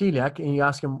not celiac, and you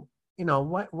ask them,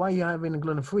 why are you having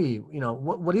gluten-free?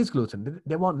 What is gluten?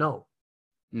 They won't know.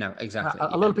 No, exactly.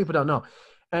 A lot of people don't know.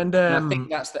 And I think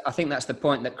that's the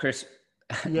point that Chris,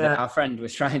 that our friend,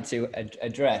 was trying to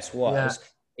address was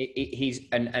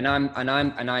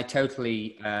I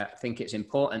totally think it's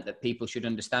important that people should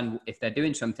understand if they're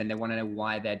doing something, they want to know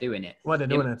why they're doing it. Why they're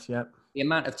doing it, yeah. The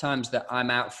amount of times that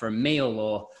I'm out for a meal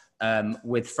or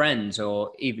with friends,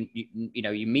 or even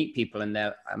you meet people and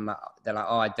they're like,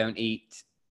 oh, I don't eat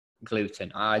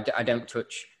gluten. I don't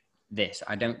touch this.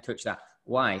 I don't touch that.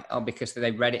 Why? Oh, because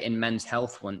they read it in Men's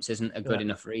Health once isn't a good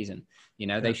enough reason.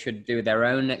 They should do their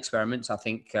own experiments. I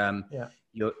think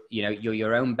you're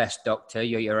your own best doctor,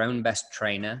 you're your own best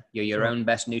trainer, you're your own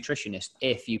best nutritionist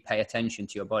if you pay attention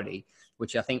to your body,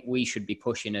 which I think we should be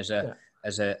pushing as an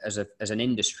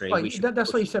industry. Well,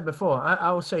 that's what you said before.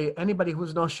 I would say anybody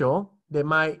who's not sure, they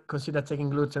might consider taking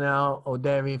gluten out or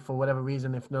dairy for whatever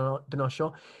reason. If they're not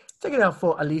sure, take it out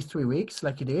for at least 3 weeks,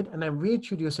 like you did, and then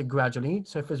reintroduce it gradually.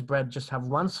 So if it's bread, just have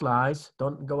one slice.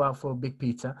 Don't go out for a big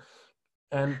pizza.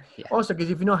 And also, because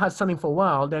if you've not had something for a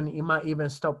while, then you might even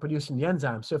stop producing the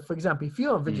enzyme. So, for example, if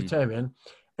you're a vegetarian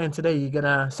and today you're going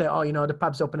to say, oh, the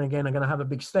pub's open again, I'm going to have a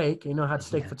big steak. Had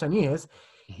steak for 10 years.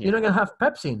 You're not going to have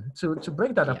pepsin to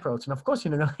break that approach. And of course,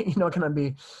 you're not going to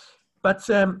be, but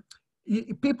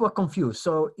people are confused.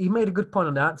 So he made a good point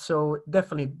on that. So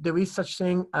definitely there is such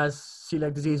thing as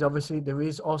celiac disease. Obviously, there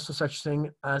is also such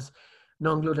thing as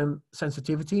non-gluten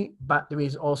sensitivity, but there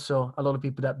is also a lot of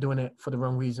people that are doing it for the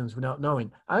wrong reasons without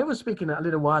knowing. I was speaking a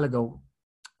little while ago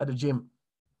at the gym,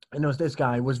 and there was this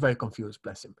guy who was very confused,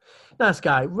 bless him. Nice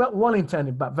guy,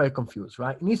 well-intended, but very confused,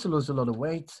 right? He needs to lose a lot of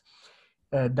weight,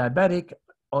 diabetic,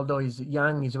 although he's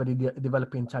young, he's already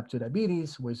developing type 2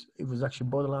 diabetes, it was actually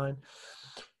borderline.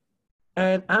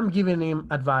 And I'm giving him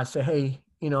advice, say, hey,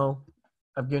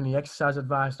 I've given you exercise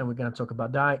advice, then we're going to talk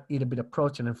about diet, eat a bit of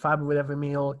protein and fiber with every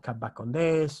meal, cut back on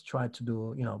this, try to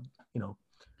do,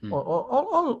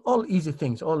 all easy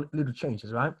things, all little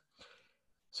changes, right?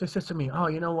 So he says to me, oh,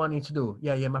 you know what I need to do?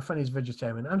 Yeah, my friend is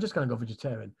vegetarian. I'm just going to go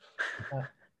vegetarian.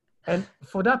 And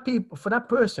for that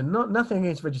person, nothing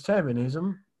against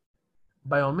vegetarianism,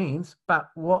 by all means, but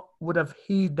what would have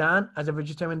he done as a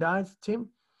vegetarian diet, Tim?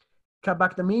 Cut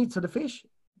back the meat, so the fish,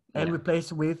 and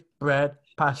replace it with bread,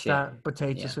 pasta,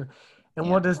 potatoes. And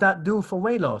what does that do for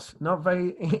weight loss? Not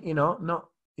very, it's not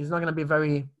going to be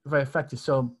very, very effective.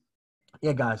 So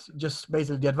guys, just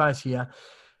basically the advice here,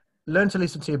 learn to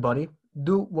listen to your body,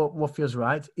 do what feels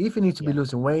right. If you need to be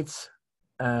losing weights,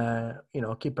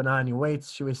 keep an eye on your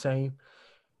weights, should we say,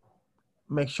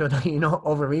 make sure that you're not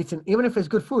overeating, even if it's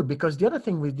good food, because the other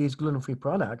thing with these gluten-free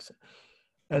products,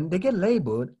 and they get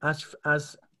labeled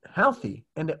as healthy,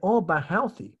 and they're all about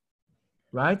healthy,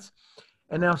 right?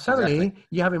 And now suddenly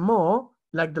you're having more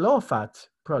like the low fat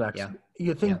products.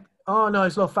 You think, oh no,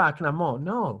 it's low fat, can I have more?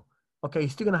 No. Okay, you're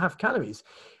still gonna have calories.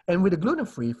 And with the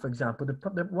gluten-free, for example,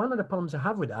 one of the problems I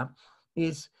have with that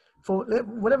is, for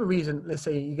whatever reason, let's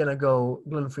say you're gonna go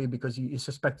gluten-free because you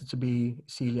suspect it to be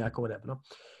celiac or whatever, no?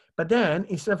 But then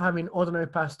instead of having ordinary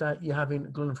pasta, you're having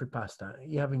gluten-free pasta,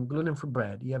 you're having gluten-free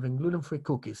bread, you're having gluten-free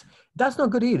cookies. That's not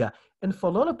good either. And for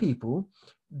a lot of people,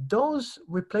 those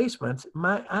replacements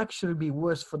might actually be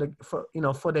worse for their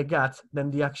gut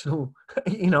than the actual,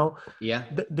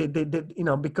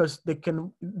 because they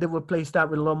replace that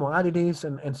with a lot more additives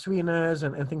and sweeteners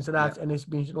and things like that. And it's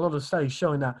been a lot of studies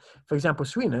showing that, for example,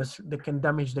 sweeteners, they can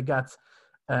damage the gut,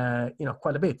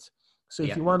 quite a bit. So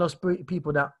if you want those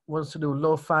people that wants to do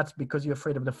low fats because you're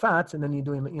afraid of the fats, and then you're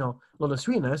doing, a lot of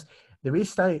sweeteners, there is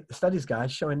studies,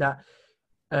 guys, showing that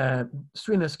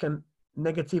sweeteners can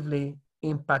negatively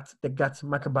impact the gut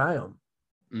microbiome,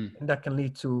 and that can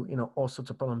lead to, all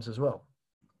sorts of problems as well.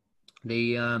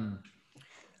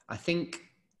 I think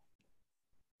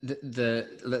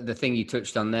the thing you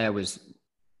touched on there was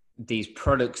these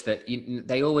products that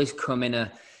they always come in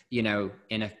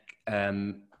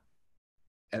an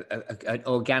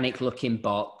organic looking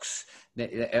box,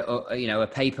 a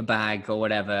paper bag or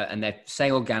whatever, and they say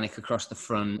organic across the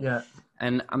front.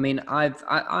 And I mean,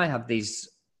 I have these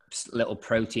little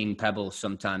protein pebbles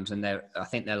sometimes, and I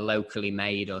think they're locally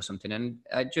made or something. And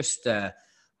I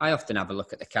often have a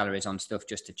look at the calories on stuff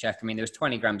just to check. I mean, there's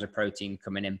 20 grams of protein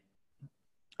coming in,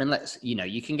 and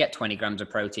you can get 20 grams of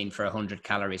protein for 100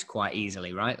 calories quite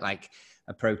easily, right? Like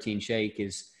a protein shake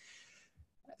is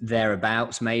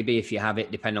thereabouts, maybe, if you have it,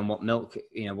 depending on what milk,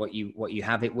 what you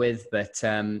have it with. But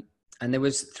and there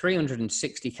was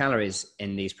 360 calories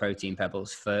in these protein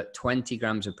pebbles for 20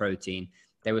 grams of protein.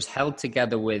 They was held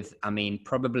together with,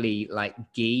 probably like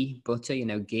ghee, butter,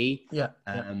 ghee.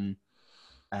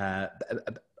 There's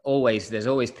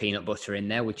always peanut butter in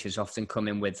there, which is often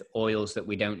coming with oils that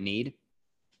we don't need.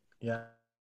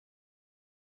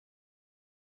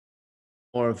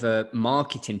 more of a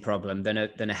marketing problem than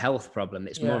a health problem.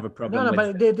 It's more of a problem. No,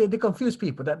 but they confuse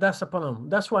people. That's the problem.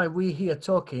 That's why we're here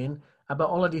talking about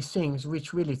all of these things,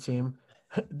 which really, Tim,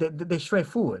 they're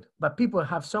straightforward. But people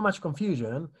have so much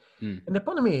confusion. And the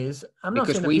problem is, I'm not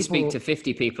saying that because we speak to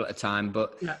 50 people at a time,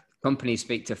 but companies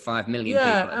speak to 5 million people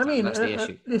at a time. I mean, that's the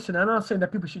issue. Listen, I'm not saying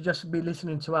that people should just be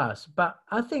listening to us, but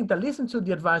I think that listen to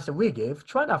the advice that we give,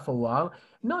 try that for a while,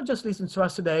 not just listen to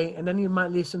us today, and then you might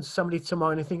listen to somebody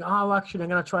tomorrow and you think, oh, actually, I'm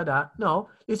going to try that. No,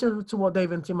 listen to what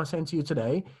Dave and Tim are saying to you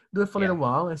today, do it for a little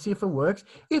while and see if it works.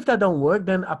 If that don't work,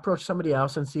 then approach somebody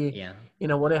else and see,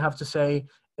 what they have to say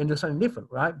and do something different,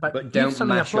 right? But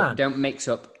don't mix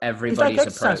up everybody's it's like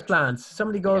exercise approach. plans.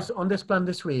 Somebody goes on this plan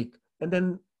this week, and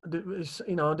then there is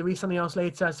something else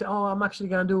later. I say, oh, I'm actually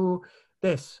gonna do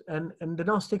this, and they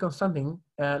don't stick on something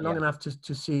long enough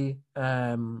to see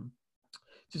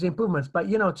improvements. But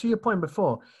to your point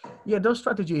before, those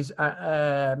strategies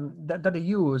that they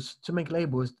use to make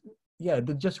labels, they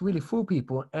just really fool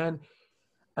people. And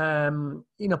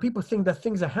people think that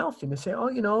things are healthy, and they say,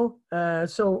 oh,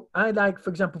 so I like,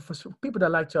 for example, for people that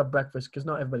like to have breakfast, because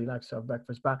not everybody likes to have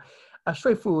breakfast, but a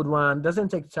straightforward one, doesn't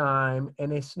take time,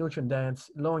 and it's nutrient dense,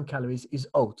 low in calories, is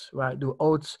oats, right? Do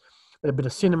oats with a bit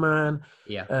of cinnamon,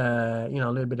 a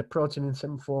little bit of protein in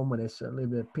some form, when it's a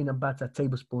little bit of peanut butter, a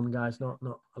tablespoon, guys, not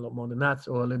a lot more than that,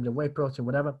 or a little bit of whey protein,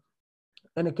 whatever.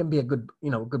 And it can be a good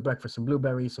breakfast, some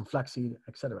blueberries, some flaxseed,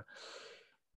 etc.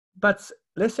 But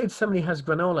let's say somebody has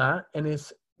granola, and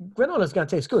granola's going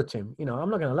to taste good, Tim.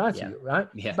 I'm not going to lie to you, right?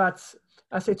 Yeah. But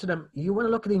I say to them, you want to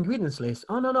look at the ingredients list.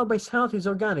 Oh, no, but it's healthy, it's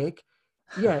organic.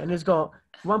 Yeah, and it's got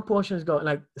one portion, it's got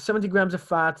like 70 grams of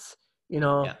fats,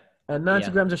 and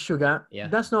 90 grams of sugar. Yeah.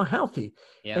 That's not healthy.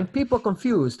 Yeah. And people are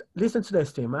confused. Listen to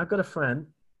this, Tim. I've got a friend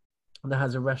that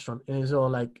has a restaurant, and it's all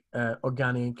like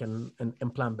organic and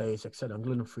plant-based, etc.,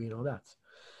 gluten-free and all that.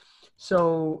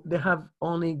 So they have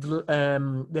only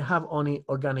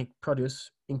organic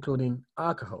produce, including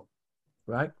alcohol,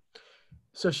 right?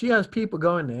 So she has people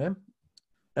going there,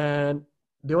 and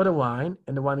the other wine,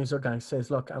 and the wine is organic,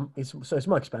 says, look, it's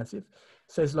more expensive.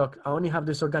 Says, look, I only have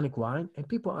this organic wine. And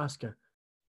people ask her,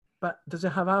 but does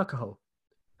it have alcohol?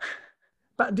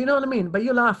 But do you know what I mean? But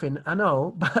you're laughing, I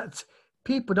know, but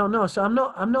people don't know. So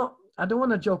I don't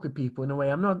want to joke with people in a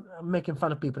way. I'm not making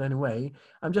fun of people in any way.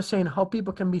 I'm just saying how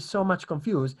people can be so much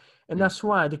confused. And that's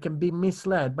why they can be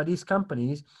misled by these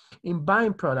companies in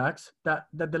buying products that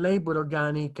they label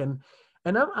organic. And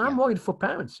I'm worried for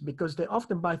parents, because they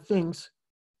often buy things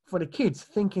for the kids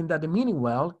thinking that they're meaning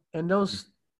well. And those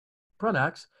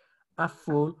products are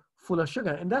full of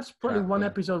sugar. And that's probably one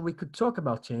episode we could talk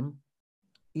about, Tim,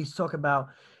 is talk about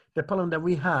the problem that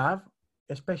we have,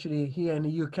 especially here in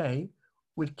the UK,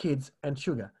 with kids and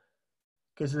sugar,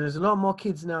 because there's a lot more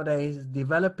kids nowadays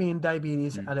developing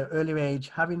diabetes at an early age,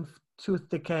 having tooth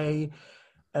decay,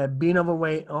 being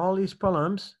overweight, all these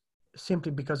problems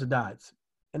simply because of diets.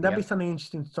 And that'd be something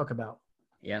interesting to talk about.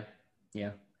 We're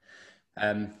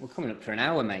coming up for an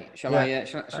hour, mate. Shall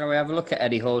we have a look at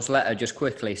Eddie Hall's letter just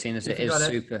quickly, seeing as it is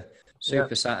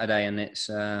super Saturday, and it's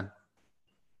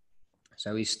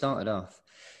so he started off.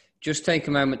 Just take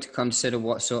a moment to consider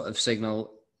what sort of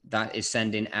signal that is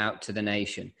sending out to the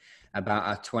nation about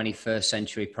our 21st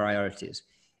century priorities.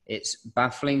 It's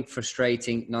baffling,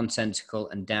 frustrating, nonsensical,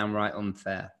 and downright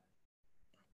unfair.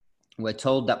 We're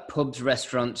told that pubs,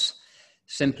 restaurants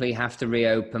simply have to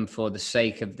reopen for the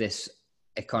sake of this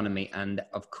economy. And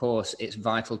of course, it's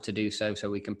vital to do so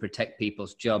we can protect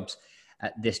people's jobs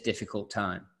at this difficult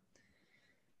time.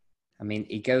 I mean,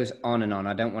 he goes on and on.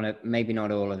 I don't want to, maybe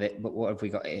not all of it, but what have we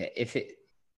got here? If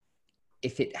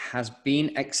it has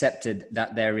been accepted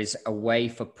that there is a way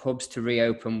for pubs to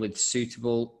reopen with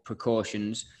suitable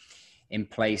precautions in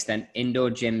place, then indoor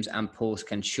gyms and pools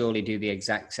can surely do the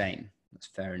exact same. That's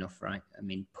fair enough, right? I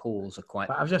mean, pools are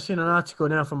quite... I've just seen an article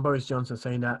now from Boris Johnson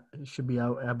saying that it should be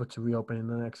able to reopen in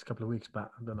the next couple of weeks, but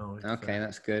I don't know. Okay,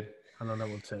 that's good. How long that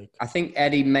will take. I think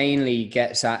Eddie mainly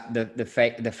gets at the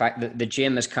fact that the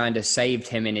gym has kind of saved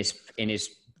him in his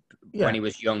when he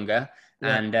was younger.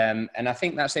 Yeah. And I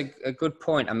think that's a good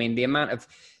point. I mean, the amount of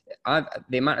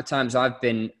times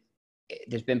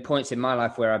there's been points in my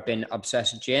life where I've been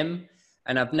obsessed with gym,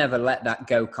 and I've never let that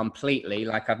go completely.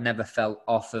 Like, I've never fell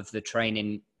off of the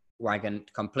training wagon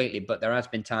completely, but there has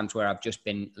been times where I've just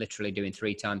been literally doing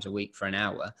 3 times a week for an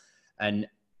hour. And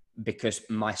because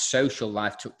my social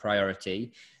life took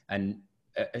priority, and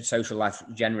social life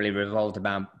generally revolved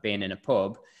about being in a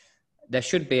pub, there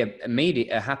should be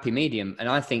a happy medium. And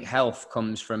I think health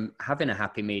comes from having a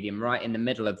happy medium right in the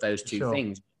middle of those two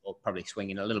things, or probably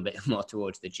swinging a little bit more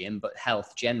towards the gym, but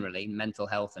health generally, mental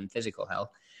health and physical health.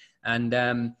 And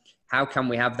how can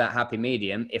we have that happy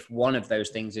medium if one of those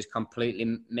things is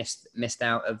completely missed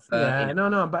out of?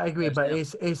 No, but I agree. But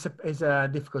it's a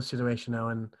difficult situation now,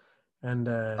 and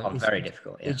it's very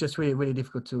difficult. Yeah. It's just really, really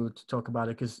difficult to talk about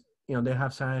it because they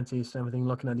have scientists and everything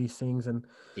looking at these things, and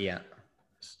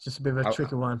it's just a bit of a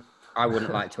tricky one. I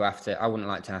wouldn't like to have to. I wouldn't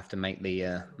like to have to make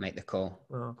the call.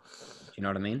 Well, do you know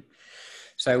what I mean?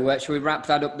 So should we wrap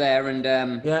that up there and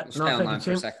stay online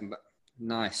for a second? But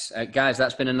nice, guys.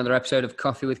 That's been another episode of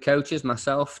Coffee with Coaches.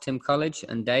 Myself, Tim College,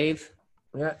 and Dave.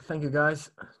 Yeah, thank you,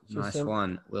 guys. Nice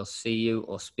one. We'll see you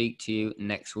or speak to you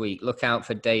next week. Look out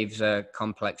for Dave's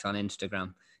complex on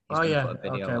Instagram. He's okay.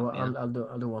 Well,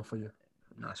 I'll do one for you.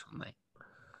 Nice one, mate.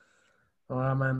 All right, man.